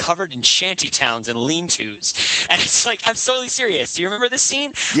hill covered in shanty towns and lean-tos. And it's like, I'm totally serious. Do you remember this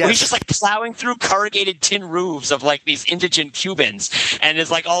scene? Yes. Where he's just plowing through corrugated tin roofs of these indigent Cubans. And it's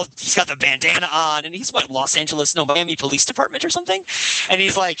he's got the bandana on, and he's Miami Police Department or something? And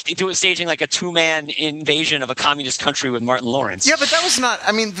he's staging a two-man invasion of a communist country with Martin Lawrence. Yeah, but that was not...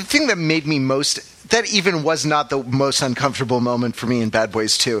 I mean, the thing that made me that even was not the most uncomfortable moment for me in Bad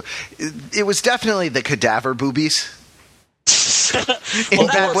Boys 2. It was definitely the cadaver boobies.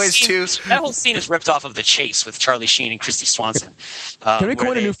 Bad Boys 2. That whole scene is ripped off of The Chase with Charlie Sheen and Christy Swanson. Can we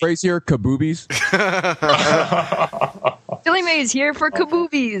coin a new phrase here? Kaboobies? Billy Mays here for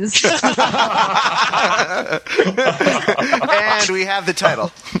kaboobies. And we have the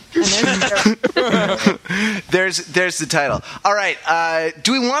title. There's the title. All right.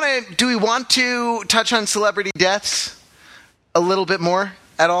 Do we want to touch on celebrity deaths a little bit more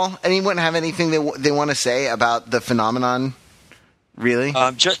at all? Anyone have anything they want to say about the phenomenon? Really?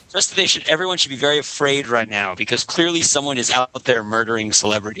 Just that everyone should be very afraid right now, because clearly someone is out there murdering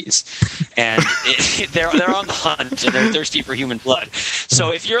celebrities, and they're on the hunt and they're thirsty for human blood.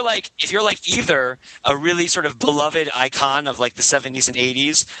 So if you're either a really sort of beloved icon of the 70s and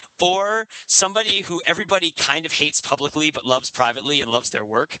 80s, or somebody who everybody kind of hates publicly but loves privately and loves their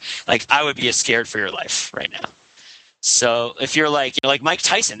work, I would be scared for your life right now. So if you're like Mike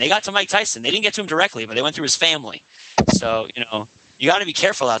Tyson, they got to Mike Tyson. They didn't get to him directly, but they went through his family. So you got to be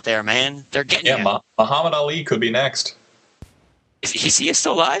careful out there, man. They're getting you. Yeah, Muhammad Ali could be next. Is he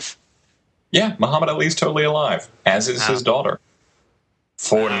still alive? Yeah, Muhammad Ali's totally alive, as is his daughter.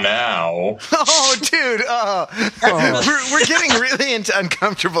 For now. Oh, dude. We're getting really into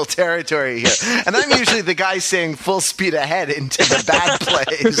uncomfortable territory here. And I'm usually the guy saying full speed ahead into the bad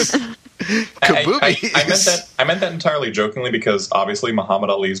place. I meant that entirely jokingly because obviously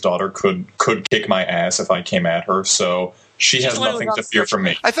Muhammad Ali's daughter could kick my ass if I came at her, so she has nothing to fear from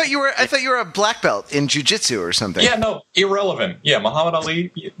me. I thought you were a black belt in jiu-jitsu or something. Yeah, no, irrelevant. Yeah, Muhammad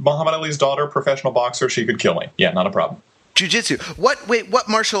Ali's daughter, professional boxer, she could kill me. Yeah, not a problem. Jiu-jitsu. What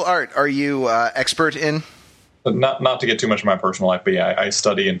martial art are you expert in? Not to get too much of my personal life, but yeah, I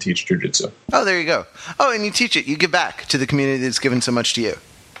study and teach jiu-jitsu. Oh, there you go. Oh, and you teach it. You give back to the community that's given so much to you.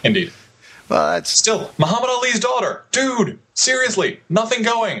 Indeed. Well, that's still Muhammad Ali's daughter. Dude, seriously, nothing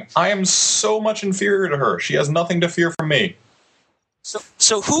going. I am so much inferior to her. She has nothing to fear from me.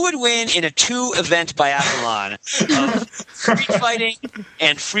 So who would win in a 2-event biathlon of street fighting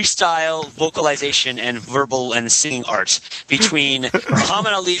and freestyle vocalization and verbal and singing art between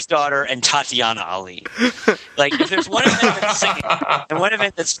Muhammad Ali's daughter and Tatiana Ali? Like, if there's one event that's singing and one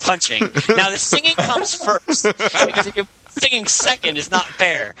event that's punching, now the singing comes first, because if you're singing second is not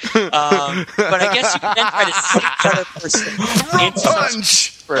fair. But I guess you can then try to sing the other person.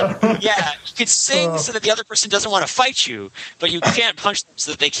 Punch! Yeah, you could sing so that the other person doesn't want to fight you, but you can't punch them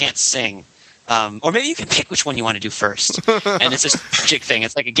so that they can't sing. Or maybe you can pick which one you want to do first. And it's a strategic thing.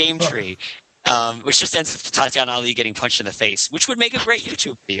 It's like a game tree, which just ends with Tatiana Ali getting punched in the face, which would make a great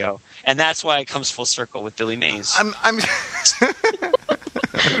YouTube video. And that's why it comes full circle with Billy Mays.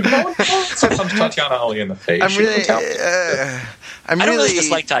 Dude, no one punch Tatiana Ali in the face. I don't really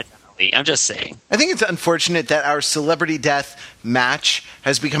dislike Tatiana. I'm just saying. I think it's unfortunate that our celebrity death match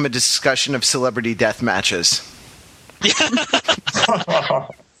has become a discussion of celebrity death matches.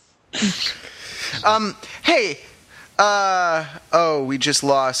 Hey, we just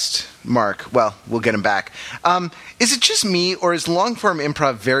lost Mark. Well, we'll get him back. Is it just me, or is long-form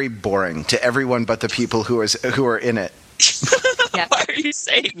improv very boring to everyone but the people who are in it? Yeah. Why are you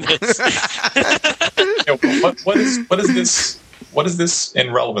saying this? What is this? What is this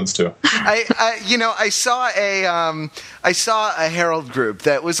in relevance to? I saw a Herald group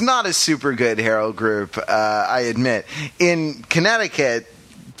that was not a super good Herald group, I admit, in Connecticut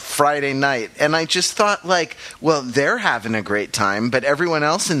Friday night, and I just thought, like, well, they're having a great time, but everyone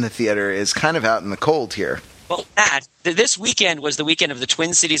else in the theater is kind of out in the cold here. Well, Matt, this weekend was the weekend of the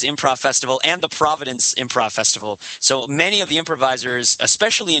Twin Cities Improv Festival and the Providence Improv Festival. So many of the improvisers,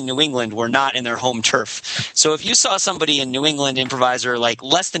 especially in New England, were not in their home turf. So if you saw somebody in New England improviser like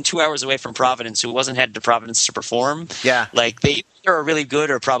less than 2 hours away from Providence who wasn't headed to Providence to perform, like they either are really good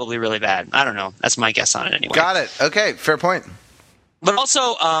or probably really bad. I don't know. That's my guess on it anyway. Got it. Okay, fair point. But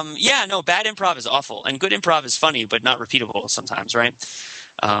also, bad improv is awful, and good improv is funny, but not repeatable sometimes, right?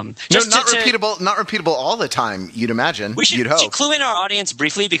 Repeatable all the time, you'd imagine. We should hope. Clue in our audience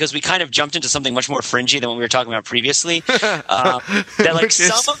briefly, because we kind of jumped into something much more fringy than what we were talking about previously. Some of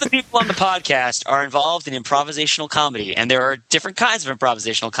the people on the podcast are involved in improvisational comedy, and there are different kinds of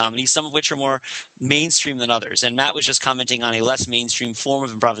improvisational comedy, some of which are more mainstream than others. And Matt was just commenting on a less mainstream form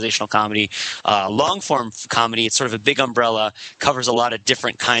of improvisational comedy. Long-form comedy, it's sort of a big umbrella, covers a lot of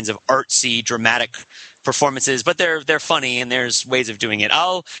different kinds of artsy, dramatic performances, but they're funny, and there's ways of doing it.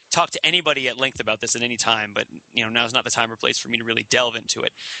 I'll talk to anybody at length about this at any time, but now's not the time or place for me to really delve into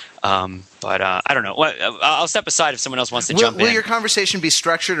it. But I don't know. I'll step aside if someone else wants to jump in. Will your conversation be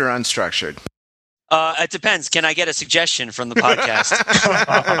structured or unstructured? It depends. Can I get a suggestion from the podcast?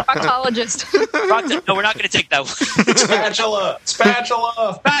 Proctologist. No, we're not going to take that one.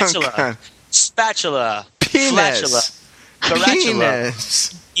 Spatula. Penis. Flatula.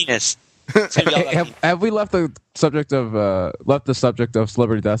 Penis. Have we left the subject of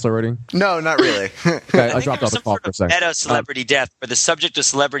celebrity deaths already? No, not really. Okay, I dropped off the call for a second. Meta celebrity death, where the subject of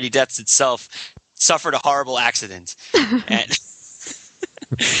celebrity deaths itself suffered a horrible accident, and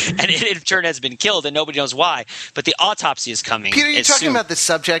it in turn has been killed, and nobody knows why. But the autopsy is coming. Peter, are you talking about the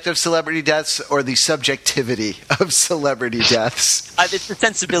subject of celebrity deaths or the subjectivity of celebrity deaths? It's the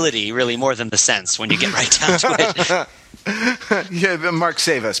sensibility, really, more than the sense, when you get right down to it. Yeah, Mark,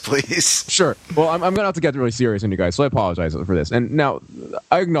 save us, please. Sure. Well, I'm going to have to get really serious on you guys, so I apologize for this. And now,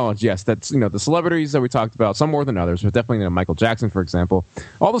 I acknowledge, yes, that the celebrities that we talked about, some more than others, but definitely Michael Jackson, for example,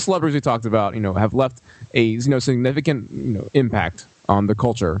 all the celebrities we talked about, have left a significant impact on the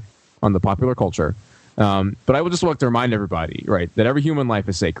culture, on the popular culture. But I would just like to remind everybody, right, that every human life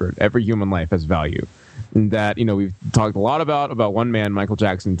is sacred, every human life has value. And that we've talked a lot about one man, Michael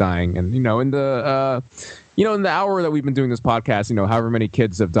Jackson, dying, and in the hour that we've been doing this podcast, however many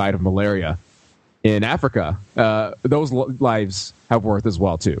kids have died of malaria in Africa, those lives have worth as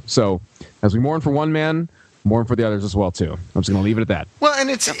well too. So as we mourn for one man, mourn for the others as well too. I'm just going to leave it at that. Well, and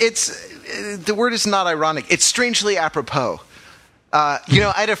it's the word is not ironic. It's strangely apropos. I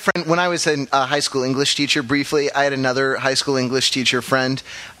had a friend when I was a high school English teacher briefly. I had another high school English teacher friend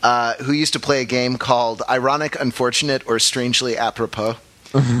who used to play a game called Ironic, Unfortunate, or Strangely Apropos.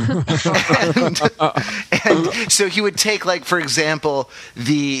 and so he would take, like, for example,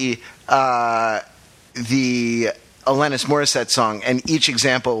 the Alanis Morissette song, and each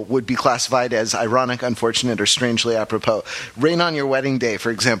example would be classified as ironic, unfortunate, or strangely apropos. Rain on Your Wedding Day,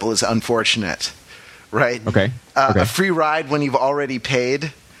 for example, is unfortunate. Right? Okay. A free ride when you've already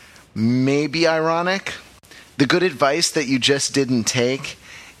paid, maybe ironic. The good advice that you just didn't take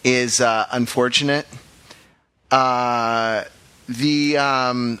is unfortunate. Oh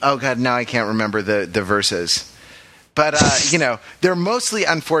God, now I can't remember the verses. But they're mostly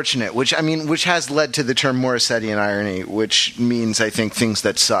unfortunate, which has led to the term Morissettian irony, which means, I think, things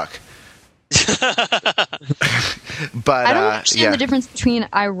that suck. But I don't understand the difference between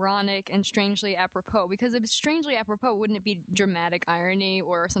ironic and strangely apropos, because if it's strangely apropos, wouldn't it be dramatic irony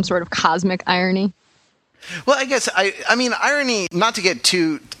or some sort of cosmic irony? Well, I guess I mean irony, not to get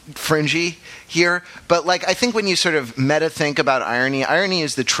too fringy here, but like I think when you sort of meta think about irony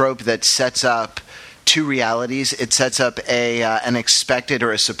is the trope that sets up two realities. It sets up an expected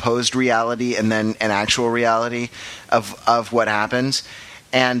or a supposed reality and then an actual reality of what happens.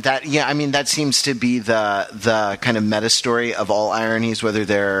 And that, that seems to be the kind of meta story of all ironies, whether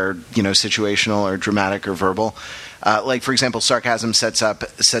they're situational or dramatic or verbal. Like, for example, sarcasm sets up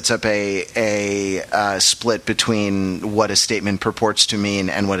a split between what a statement purports to mean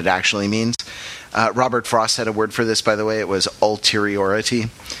and what it actually means. Robert Frost had a word for this, by the way. It was ulteriority.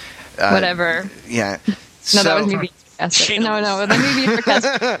 Whatever. Yeah. No, that was me being sarcastic. No, let me be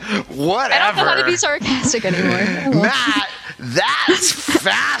sarcastic. Whatever. I don't know how to be sarcastic anymore. Matt, that's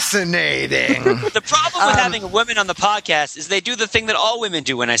fascinating. The problem with having a woman on the podcast is they do the thing that all women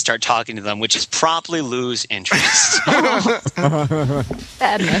do when I start talking to them, which is promptly lose interest.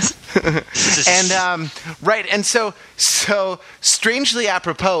 Badness. And right, and so strangely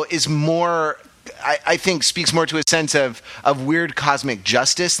apropos is more, I think, speaks more to a sense of weird cosmic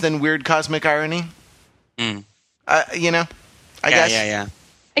justice than weird cosmic irony. Mm. I guess. Yeah.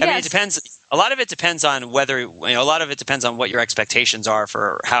 I mean, it depends. A lot of it depends on whether a lot of it depends on what your expectations are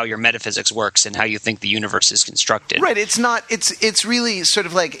for how your metaphysics works and how you think the universe is constructed. Right. It's not. It's really sort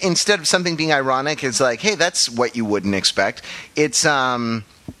of like, instead of something being ironic, it's like, hey, that's what you wouldn't expect. It's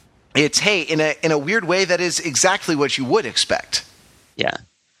hey, in a weird way, that is exactly what you would expect. Yeah.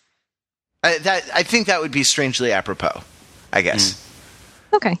 I think that would be strangely apropos, I guess.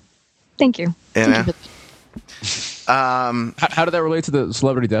 Okay. Thank you. Yeah. How did that relate to the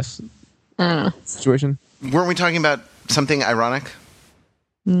celebrity deaths situation? Weren't we talking about something ironic?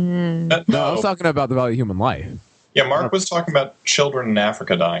 No, I was talking about the value of human life. Yeah, Mark was talking about children in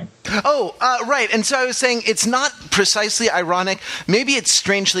Africa dying. Oh, right. And so I was saying it's not precisely ironic. Maybe it's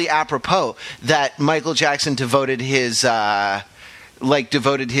strangely apropos that Michael Jackson devoted his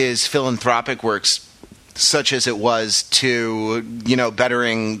philanthropic works, such as it was, to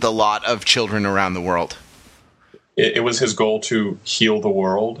bettering the lot of children around the world. It was his goal to heal the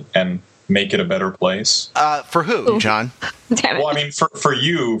world and make it a better place. For who, John? Damn it. Well, I mean, for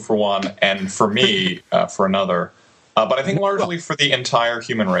you, for one, and for me, for another. But I think largely for the entire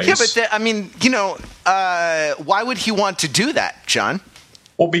human race. Yeah, but why would he want to do that, John?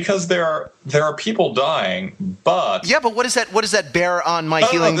 Well, because there are people dying, but yeah, but what does that bear on my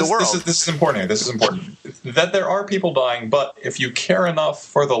healing the world? This is important. This is important. That there are people dying, but if you care enough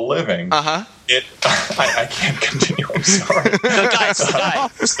for the living, I can't continue. I'm sorry. No,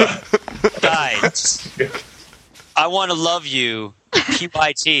 guys. I want to love you.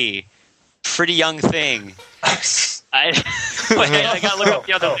 PYT. Pretty young thing. I gotta look up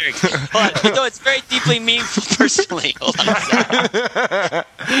the other lyrics. But it's very deeply meaningful personally. Hold on a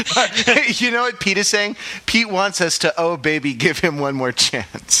second. You know what Pete is saying? Pete wants us to, oh baby, give him one more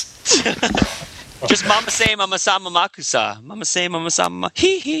chance. Just mama say mama sama makusa. Mama say mama sama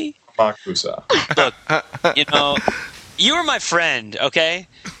hee hee. Makusa. Look, you were my friend, okay?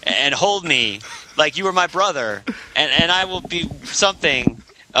 And hold me like you were my brother. And I will be something.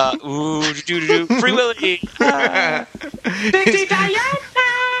 Free Willy. Big Diana.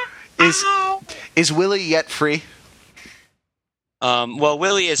 Is Willie yet free? Well,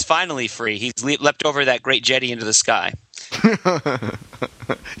 Willie is finally free. He's leapt over that great jetty into the sky.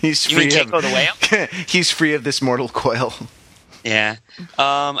 He's you free. Mean Keiko the whale? He's free of this mortal coil. Yeah.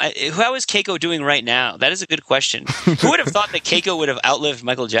 How is Keiko doing right now? That is a good question. Who would have thought that Keiko would have outlived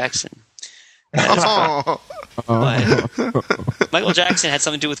Michael Jackson? But Michael Jackson had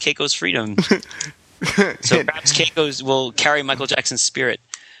something to do with Keiko's freedom. So perhaps Keiko will carry Michael Jackson's spirit.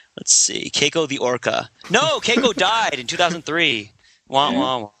 Let's see. Keiko the Orca. No, Keiko died in 2003. Wah,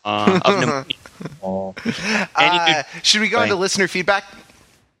 wah, wah, of pneumonia. Should we go into listener feedback?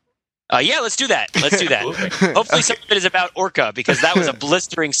 Yeah, let's do that. Hopefully some of it is about Orca, because that was a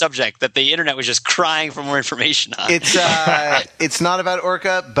blistering subject that the internet was just crying for more information on. It's not about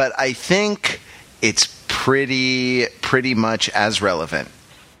Orca, but I think it's pretty much as relevant.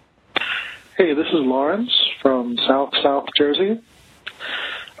 Hey, this is Lawrence from South Jersey.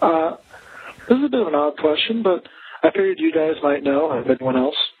 This is a bit of an odd question, but I figured you guys might know, and everyone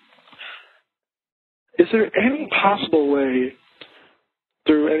else. Is there any possible way,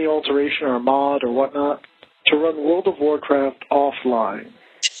 through any alteration or mod or whatnot, to run World of Warcraft offline?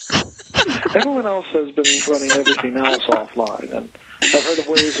 Everyone else has been running everything else offline, and I've heard of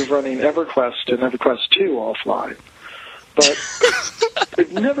ways of running EverQuest and EverQuest 2 offline. But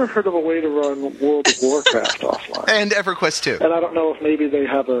I've never heard of a way to run World of Warcraft offline. And EverQuest 2. And I don't know if maybe they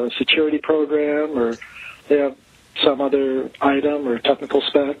have a security program or they have some other item or technical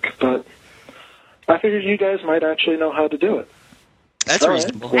spec, but I figured you guys might actually know how to do it. That's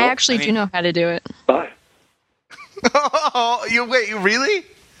reasonable. I actually do know how to do it. Bye. Oh, wait, really?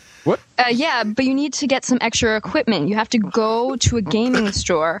 What? Yeah, but you need to get some extra equipment. You have to go to a gaming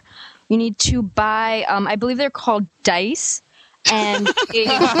store. You need to buy, I believe they're called dice. And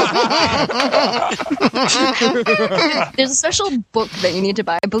there's a special book that you need to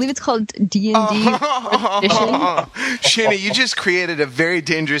buy. I believe it's called D&D edition. Shana, you just created a very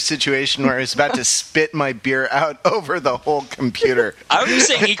dangerous situation where I was about to spit my beer out over the whole computer. I was just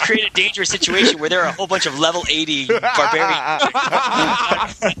saying he created a dangerous situation where there are a whole bunch of level 80 barbarians.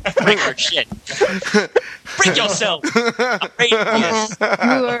 Break shit. Break yourself. Yes.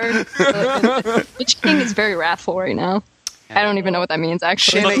 Witch King is very wrathful right now. I don't even know what that means,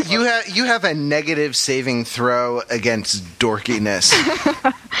 actually. Shana, you have a negative saving throw against dorkiness.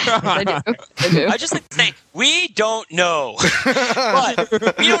 I do. I just like to say, we don't know. But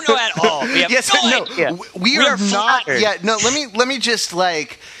we don't know at all. We have no idea. We are not. flattered. Yeah, no. Let me just we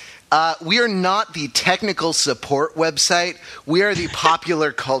are not the technical support website. We are the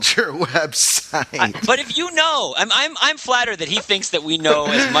popular culture website. But if you know, I'm flattered that he thinks that we know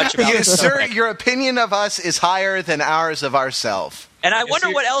as much about this sir, subject. your opinion of us is higher than ours of ourselves. And I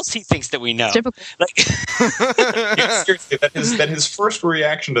wonder what else he thinks that we know. Typical. Seriously, that his first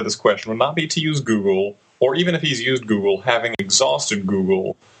reaction to this question would not be to use Google, or even if he's used Google, having exhausted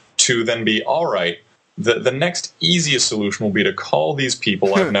Google, to then be, all right, the next easiest solution will be to call these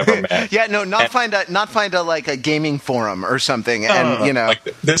people I've never met. Yeah, no, find a like a gaming forum or something, and you know, like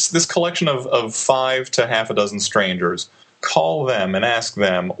this collection of 5 to half a dozen strangers. Call them and ask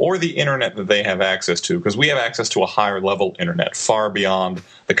them, or the internet that they have access to, because we have access to a higher level internet, far beyond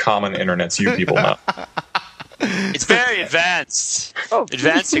the common internets you people know. It's very advanced.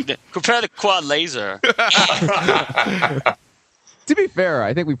 Advanced. Compare the quad laser. To be fair,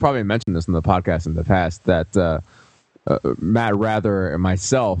 I think we probably mentioned this in the podcast in the past that Matt Rather and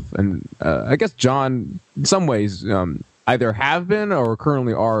myself, and I guess John, in some ways, either have been or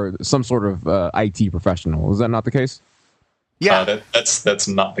currently are some sort of IT professional. Is that not the case? yeah. That's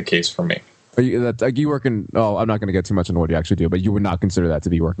not the case for me. Are you working? Oh, I'm not going to get too much into what you actually do, but you would not consider that to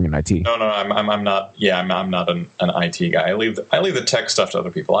be working in IT. No, I'm not. Yeah, I'm not an IT guy. I leave the tech stuff to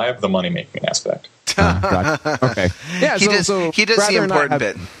other people. I have the money making aspect. Gotcha. Okay. Yeah, he does the important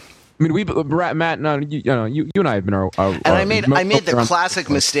bit. I mean, Matt, no, you and I have been our and I made the classic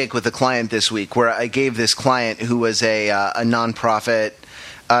mistake with a client this week, where I gave this client who was a nonprofit,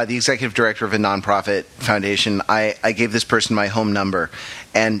 the executive director of a nonprofit foundation. I gave this person my home number,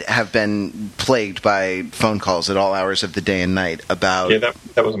 and have been plagued by phone calls at all hours of the day and night about. Yeah,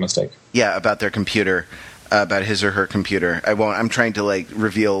 that was a mistake. Yeah, about their computer. About his or her computer. I'm trying to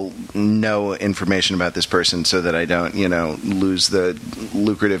reveal no information about this person so that I don't, lose the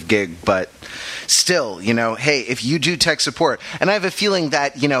lucrative gig. But still, hey, if you do tech support, and I have a feeling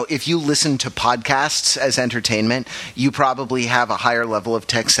that, if you listen to podcasts as entertainment, you probably have a higher level of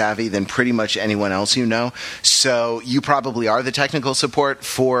tech savvy than pretty much anyone else you know. So you probably are the technical support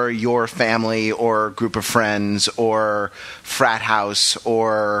for your family or group of friends or frat house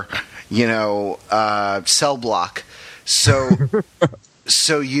or cell block. So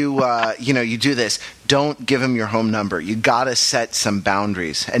you do this. Don't give them your home number. You gotta set some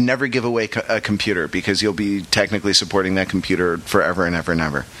boundaries and never give away a computer, because you'll be technically supporting that computer forever and ever and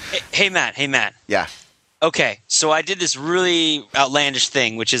ever. Hey Matt. Yeah. Okay, so I did this really outlandish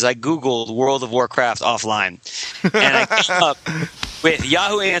thing, which is I Googled World of Warcraft offline, and I came up with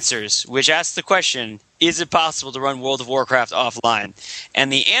Yahoo Answers, which asked the question: is it possible to run World of Warcraft offline?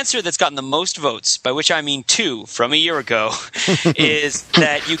 And the answer that's gotten the most votes, by which I mean 2 from a year ago, is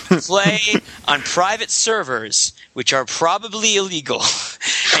that you can play on private servers, which are probably illegal,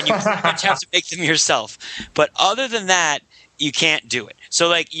 and you pretty much have to make them yourself. But other than that, you can't do it. So,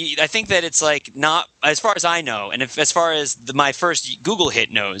 like, I think that it's like not, as far as I know, and as far as my first Google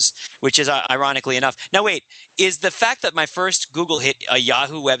hit knows, which is ironically enough. Now, wait, is the fact that my first Google hit a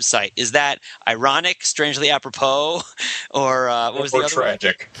Yahoo website, is that ironic, strangely apropos, or what was the other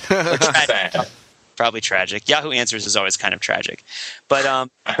tragic? Or tragic? Probably tragic. Yahoo Answers is always kind of tragic.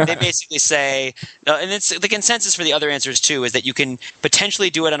 But they basically say, and it's the consensus for the other answers too, is that you can potentially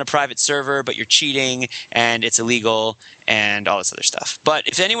do it on a private server, but you're cheating and it's illegal and all this other stuff. But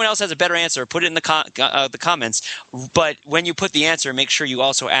if anyone else has a better answer, put it in the comments. But when you put the answer, make sure you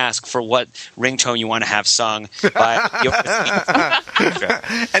also ask for what ringtone you want to have sung by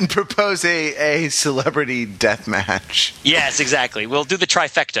and propose a celebrity death match. Yes, exactly. We'll do the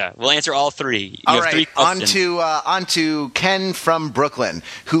trifecta. We'll answer all 3. All right, on to Ken from Brooklyn,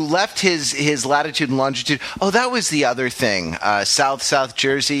 who left his latitude and longitude. Oh, that was the other thing. South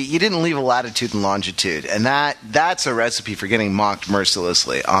Jersey, you didn't leave a latitude and longitude, and that's a recipe for getting mocked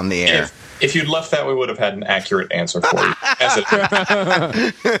mercilessly on the air. If you'd left that, we would have had an accurate answer for you. I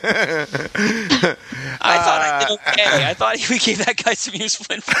thought I did okay. I thought we gave that guy some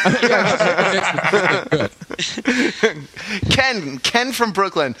useful information. Ken from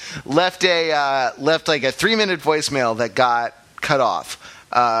Brooklyn left like a 3-minute voicemail that got cut off.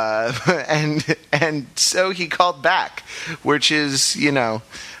 And so he called back, which is,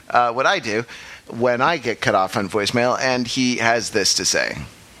 what I do when I get cut off on voicemail, and he has this to say.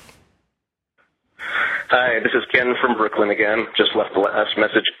 Hi, this is Ken from Brooklyn again. Just left the last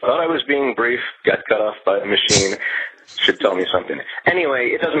message. Thought I was being brief, got cut off by a machine. Should tell me something.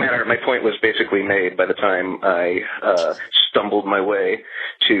 Anyway, it doesn't matter. My point was basically made by the time I stumbled my way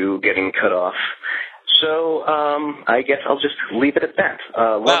to getting cut off. So I guess I'll just leave it at that.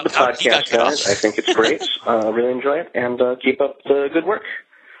 Love the podcast, guys. I think it's great. Really enjoy it, and keep up the good work.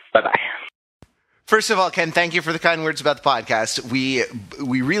 Bye-bye. First of all, Ken, thank you for the kind words about the podcast. We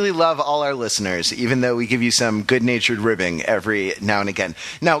really love all our listeners, even though we give you some good-natured ribbing every now and again.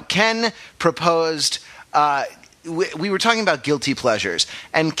 Now, Ken proposed, we were talking about guilty pleasures,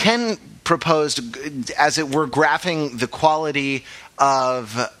 and Ken proposed, as it were, graphing the quality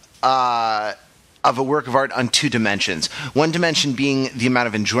of a work of art on 2 dimensions. One dimension being the amount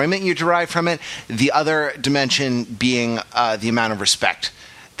of enjoyment you derive from it, the other dimension being the amount of respect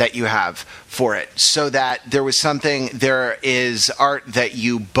that you have for it, so that there is art that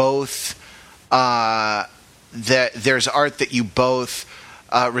you both there's art that you both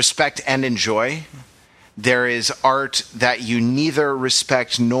respect and enjoy. There is art that you neither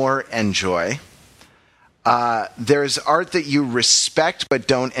respect nor enjoy. There's art that you respect but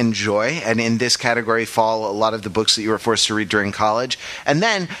don't enjoy, and in this category fall a lot of the books that you were forced to read during college. And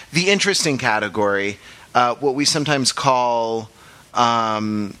then the interesting category, what we sometimes call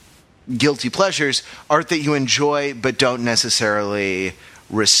guilty pleasures, art that you enjoy but don't necessarily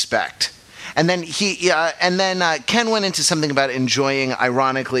respect. And then Ken went into something about enjoying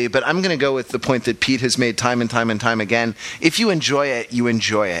ironically, but I'm going to go with the point that Pete has made time and time again. If you enjoy it, you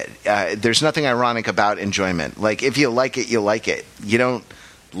enjoy it. There's nothing ironic about enjoyment. Like, if you like it, you like it. You don't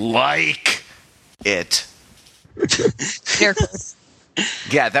like it. Air quotes.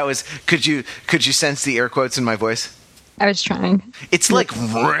 Yeah, that was. Could you sense the air quotes in my voice? I was trying. It's like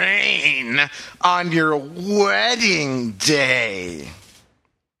rain on your wedding day.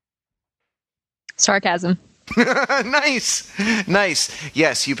 Sarcasm. Nice.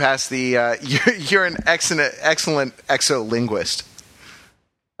 Yes, you passed the. You're an excellent exolinguist.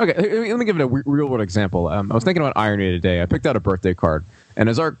 Okay, let me give it a real world example. I was thinking about irony today. I picked out a birthday card, and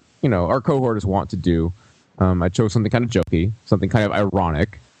as our cohorters want to do, I chose something kind of jokey, something kind of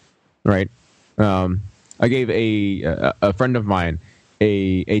ironic, right? I gave a friend of mine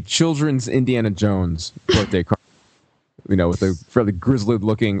a children's Indiana Jones birthday card. With a fairly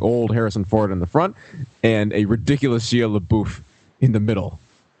grizzled-looking old Harrison Ford in the front and a ridiculous Shia LaBeouf in the middle,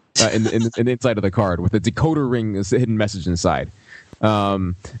 in the inside of the card, with a decoder ring hidden message inside.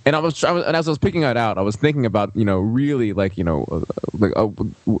 And as I was picking it out, I was thinking about really to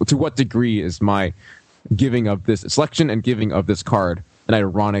what degree is my giving of this selection and giving of this card an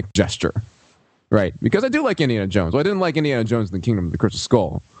ironic gesture, right? Because I do like Indiana Jones. Well, I didn't like Indiana Jones in the Kingdom of the Crystal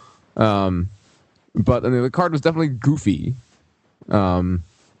Skull. But the card was definitely goofy. I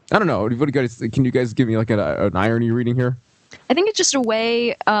don't know. Can you guys give me like an irony reading here? I think it's just a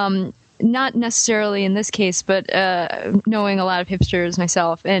way. not necessarily in this case, but knowing a lot of hipsters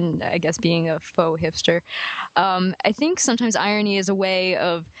myself, and I guess being a faux hipster, I think sometimes irony is a way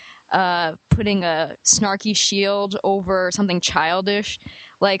of putting a snarky shield over something childish.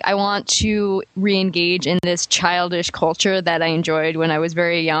 Like, I want to re-engage in this childish culture that I enjoyed when I was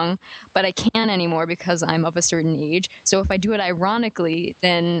very young, but I can't anymore because I'm of a certain age. So if I do it ironically,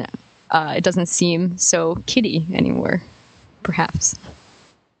 then it doesn't seem so kiddie anymore, perhaps.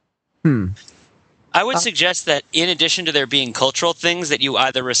 I would suggest that in addition to there being cultural things that you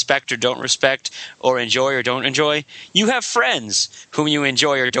either respect or don't respect, or enjoy or don't enjoy, you have friends whom you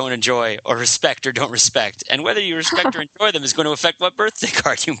enjoy or don't enjoy, or respect or don't respect. And whether you respect or enjoy them is going to affect what birthday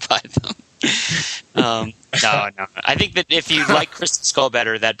card you buy them. No. I think that if you like Crystal Skull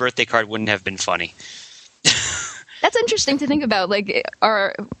better, that birthday card wouldn't have been funny. That's interesting to think about, like,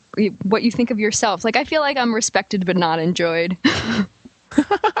 or what you think of yourself. Like, I feel like I'm respected but not enjoyed.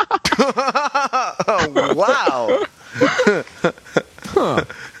 Oh, wow.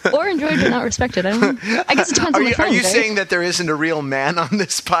 Or enjoyed but not respected. I don't know. I guess it depends on the friend, Are you right? saying that there isn't a real man on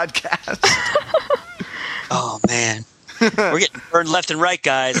this podcast? Oh, man. We're getting burned left and right,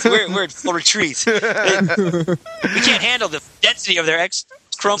 guys. We're in full retreat. We can't handle the density of their X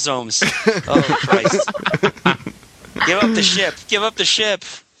chromosomes. Oh, Christ. Give up the ship. Give up the ship.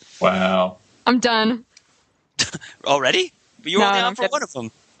 Wow. I'm done. Already? You were only on for one of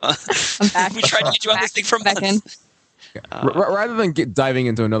them. I'm back. We tried to get you on this thing for months. Rather than diving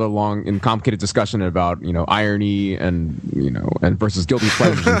into another long and complicated discussion about irony and and versus guilty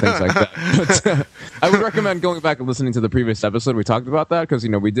pleasures and things like that, but, I would recommend going back and listening to the previous episode. We talked about that because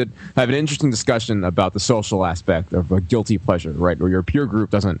we did have an interesting discussion about the social aspect of a guilty pleasure, right? Where your peer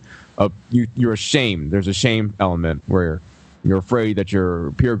group doesn't, you're ashamed. There's a shame element where you're afraid that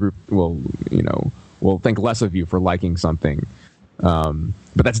your peer group will think less of you for liking something.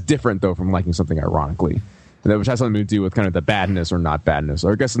 But that's different though from liking something ironically. Which has something to do with kind of the badness or not badness,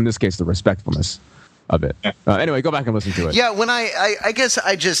 or I guess in this case, the respectfulness of it. Anyway, go back and listen to it. Yeah, when I guess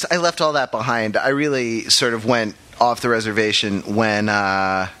I left all that behind. I really sort of went off the reservation when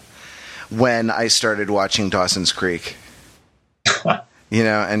I started watching Dawson's Creek.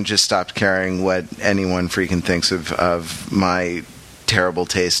 And just stopped caring what anyone freaking thinks of my terrible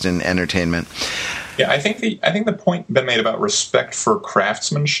taste in entertainment. Yeah, I think the point been made about respect for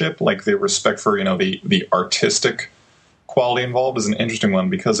craftsmanship, like the respect for the artistic quality involved, is an interesting one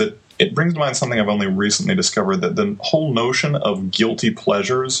because it brings to mind something I've only recently discovered, that the whole notion of guilty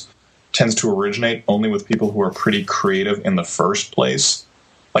pleasures tends to originate only with people who are pretty creative in the first place.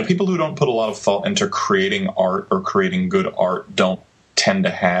 Like, people who don't put a lot of thought into creating art or creating good art don't tend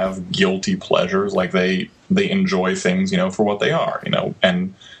to have guilty pleasures. Like, they enjoy things for what they are,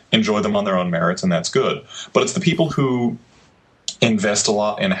 and enjoy them on their own merits, and that's good. But it's the people who invest a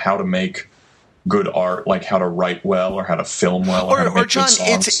lot in how to make good art, like how to write well or how to film well, or how to make John,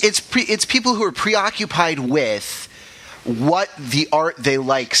 good songs. it's people who are preoccupied with what the art they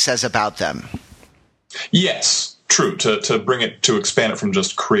like says about them. Yes, true. To bring it, to expand it from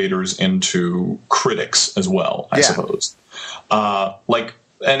just creators into critics as well, I suppose. And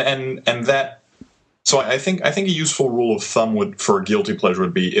that. So I think a useful rule of thumb for a guilty pleasure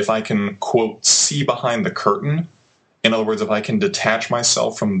would be if I can, quote, see behind the curtain. In other words, if I can detach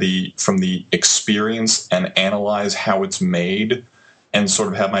myself from the experience and analyze how it's made and sort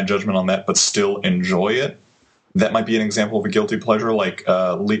of have my judgment on that, but still enjoy it, that might be an example of a guilty pleasure, like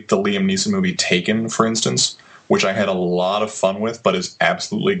the Liam Neeson movie Taken, for instance, which I had a lot of fun with, but is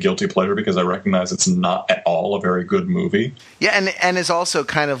absolutely guilty pleasure because I recognize it's not at all a very good movie. Yeah, and is also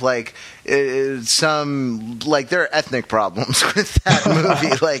kind of like there are ethnic problems with that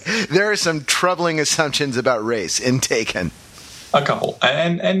movie. Like, there are some troubling assumptions about race in Taken. A couple,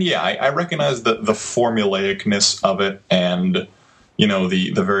 and yeah, I recognize the formulaicness of it, and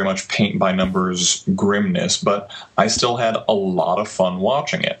the very much paint by numbers grimness, but I still had a lot of fun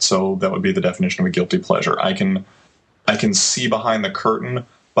watching it. So that would be the definition of a guilty pleasure. I can see behind the curtain,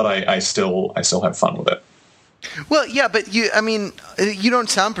 but I still have fun with it. Well, yeah, but you don't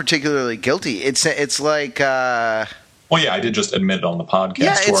sound particularly guilty. It's like. Well, yeah, I did just admit it on the podcast.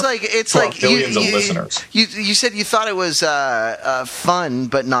 Yeah, it's like billions of listeners. You said you thought it was fun,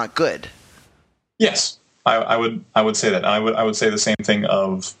 but not good. Yes. I would say that. I would say the same thing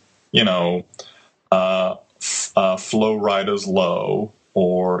of Flow Rida's Low,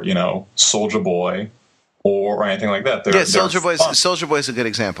 or Soulja Boy, or anything like that. Soulja Boy's a good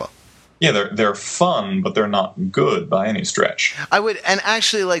example. Yeah, they're fun, but they're not good by any stretch. I would, and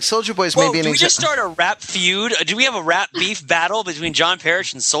actually, like Soulja Boy's Whoa, maybe an do we just start a rap feud? Do we have a rap beef battle between John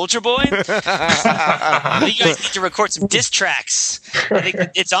Parrish and Soulja Boy? I think you guys need to record some diss tracks. I think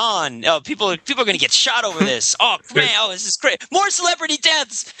it's on. Oh, people are going to get shot over this. Oh man, this is great. More celebrity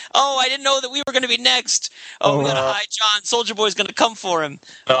deaths. Oh, I didn't know that we were going to be next. Oh, we got to hide John. Soulja Boy's going to come for him.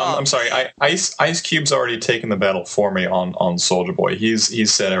 I'm sorry. Ice Cube's already taken the battle for me on Soulja Boy.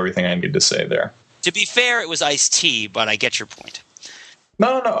 He's said everything I need to say there. To be fair, it was Ice-T, but I get your point.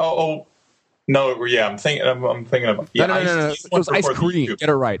 No. Yeah, I'm thinking of. Yeah, No. It was Ice Cream. Get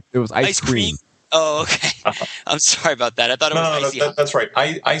it right. It was Ice Cream. Oh, okay. I'm sorry about that. I thought it was Ice-T. No, that's right.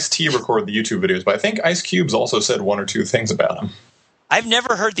 Ice-T recorded the YouTube videos, but I think Ice Cube's also said one or two things about him. I've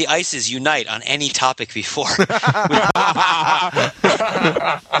never heard the Ices unite on any topic before.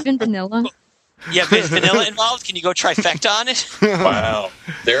 Even vanilla. Yeah, is vanilla involved? Can you go trifecta on it? Wow,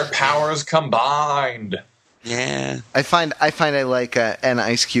 their powers combined. Yeah, I find I like an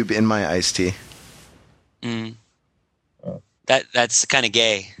Ice Cube in my iced tea. That's kind of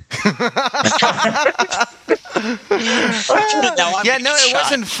gay. It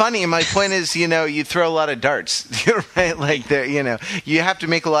wasn't funny. My point is, you throw a lot of darts, right? Like, you have to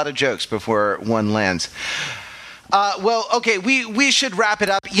make a lot of jokes before one lands. Well, okay, we should wrap it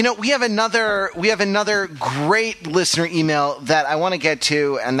up. We have another great listener email that I want to get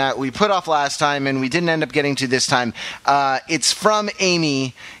to, and that we put off last time, and we didn't end up getting to this time. It's from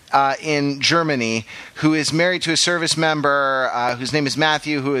Amy in Germany, who is married to a service member whose name is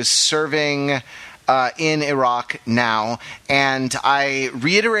Matthew, who is serving in Iraq now. And I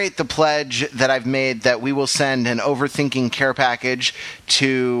reiterate the pledge that I've made that we will send an Overthinking care package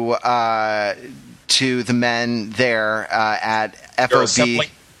to the men there at FOB.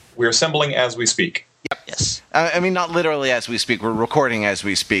 We're assembling as we speak. Yep. Yes. I mean, not literally as we speak. We're recording as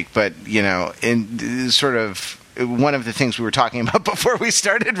we speak, but, in sort of one of the things we were talking about before we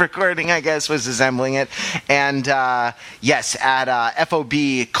started recording, I guess, was assembling it. And, yes, at FOB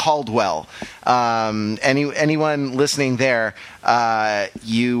Caldwell. Anyone listening there,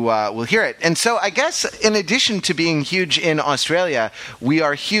 you will hear it. And so I guess in addition to being huge in Australia, we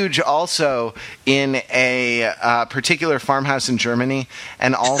are huge also in a particular farmhouse in Germany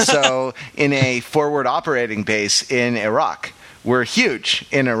and also in a forward operating base in Iraq. We're huge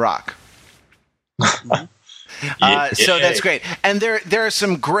in Iraq. So that's great. And there are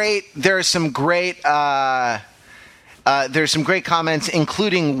some great comments,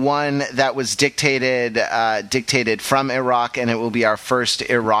 including one that was dictated from Iraq, and it will be our first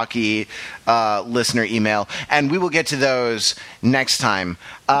Iraqi listener email, and we will get to those next time.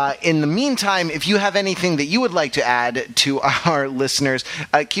 In the meantime, if you have anything that you would like to add to our listeners,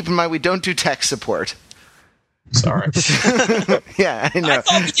 keep in mind we don't do tech support. Sorry. Yeah, I know. I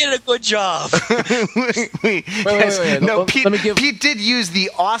thought we did a good job. Wait. No, Pete did use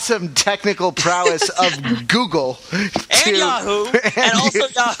the awesome technical prowess of Google and Yahoo, and also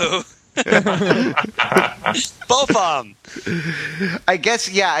Yahoo. Both of them. I guess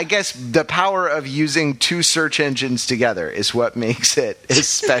the power of using two search engines together is what makes it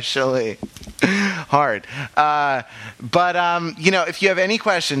especially hard. But if you have any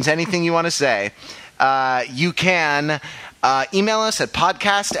questions, anything you want to say, you can email us at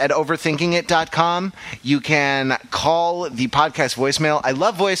podcast@overthinkingit.com. You can call the podcast voicemail. I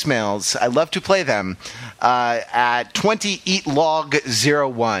love voicemails. I love to play them at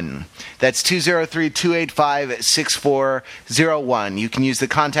 20EAT-LOG-01. That's 203-285-6401. You can use the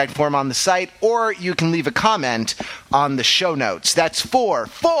contact form on the site, or you can leave a comment on the show notes. That's four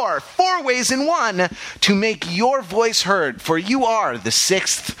ways in one to make your voice heard, for you are the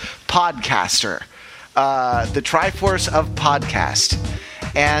sixth podcaster. The Triforce of Podcast.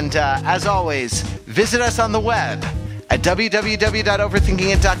 And as always, visit us on the web at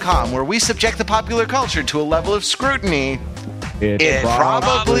www.overthinkingit.com, where we subject the popular culture to a level of scrutiny it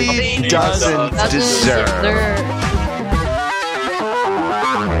probably doesn't deserve.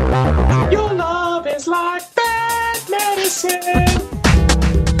 Your love is like bad medicine.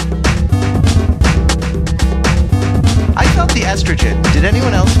 I felt the estrogen. Did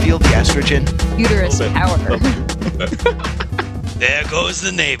anyone else feel the estrogen? Uterus power. There goes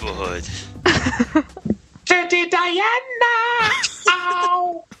the neighborhood. Titty Diana!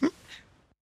 Ow!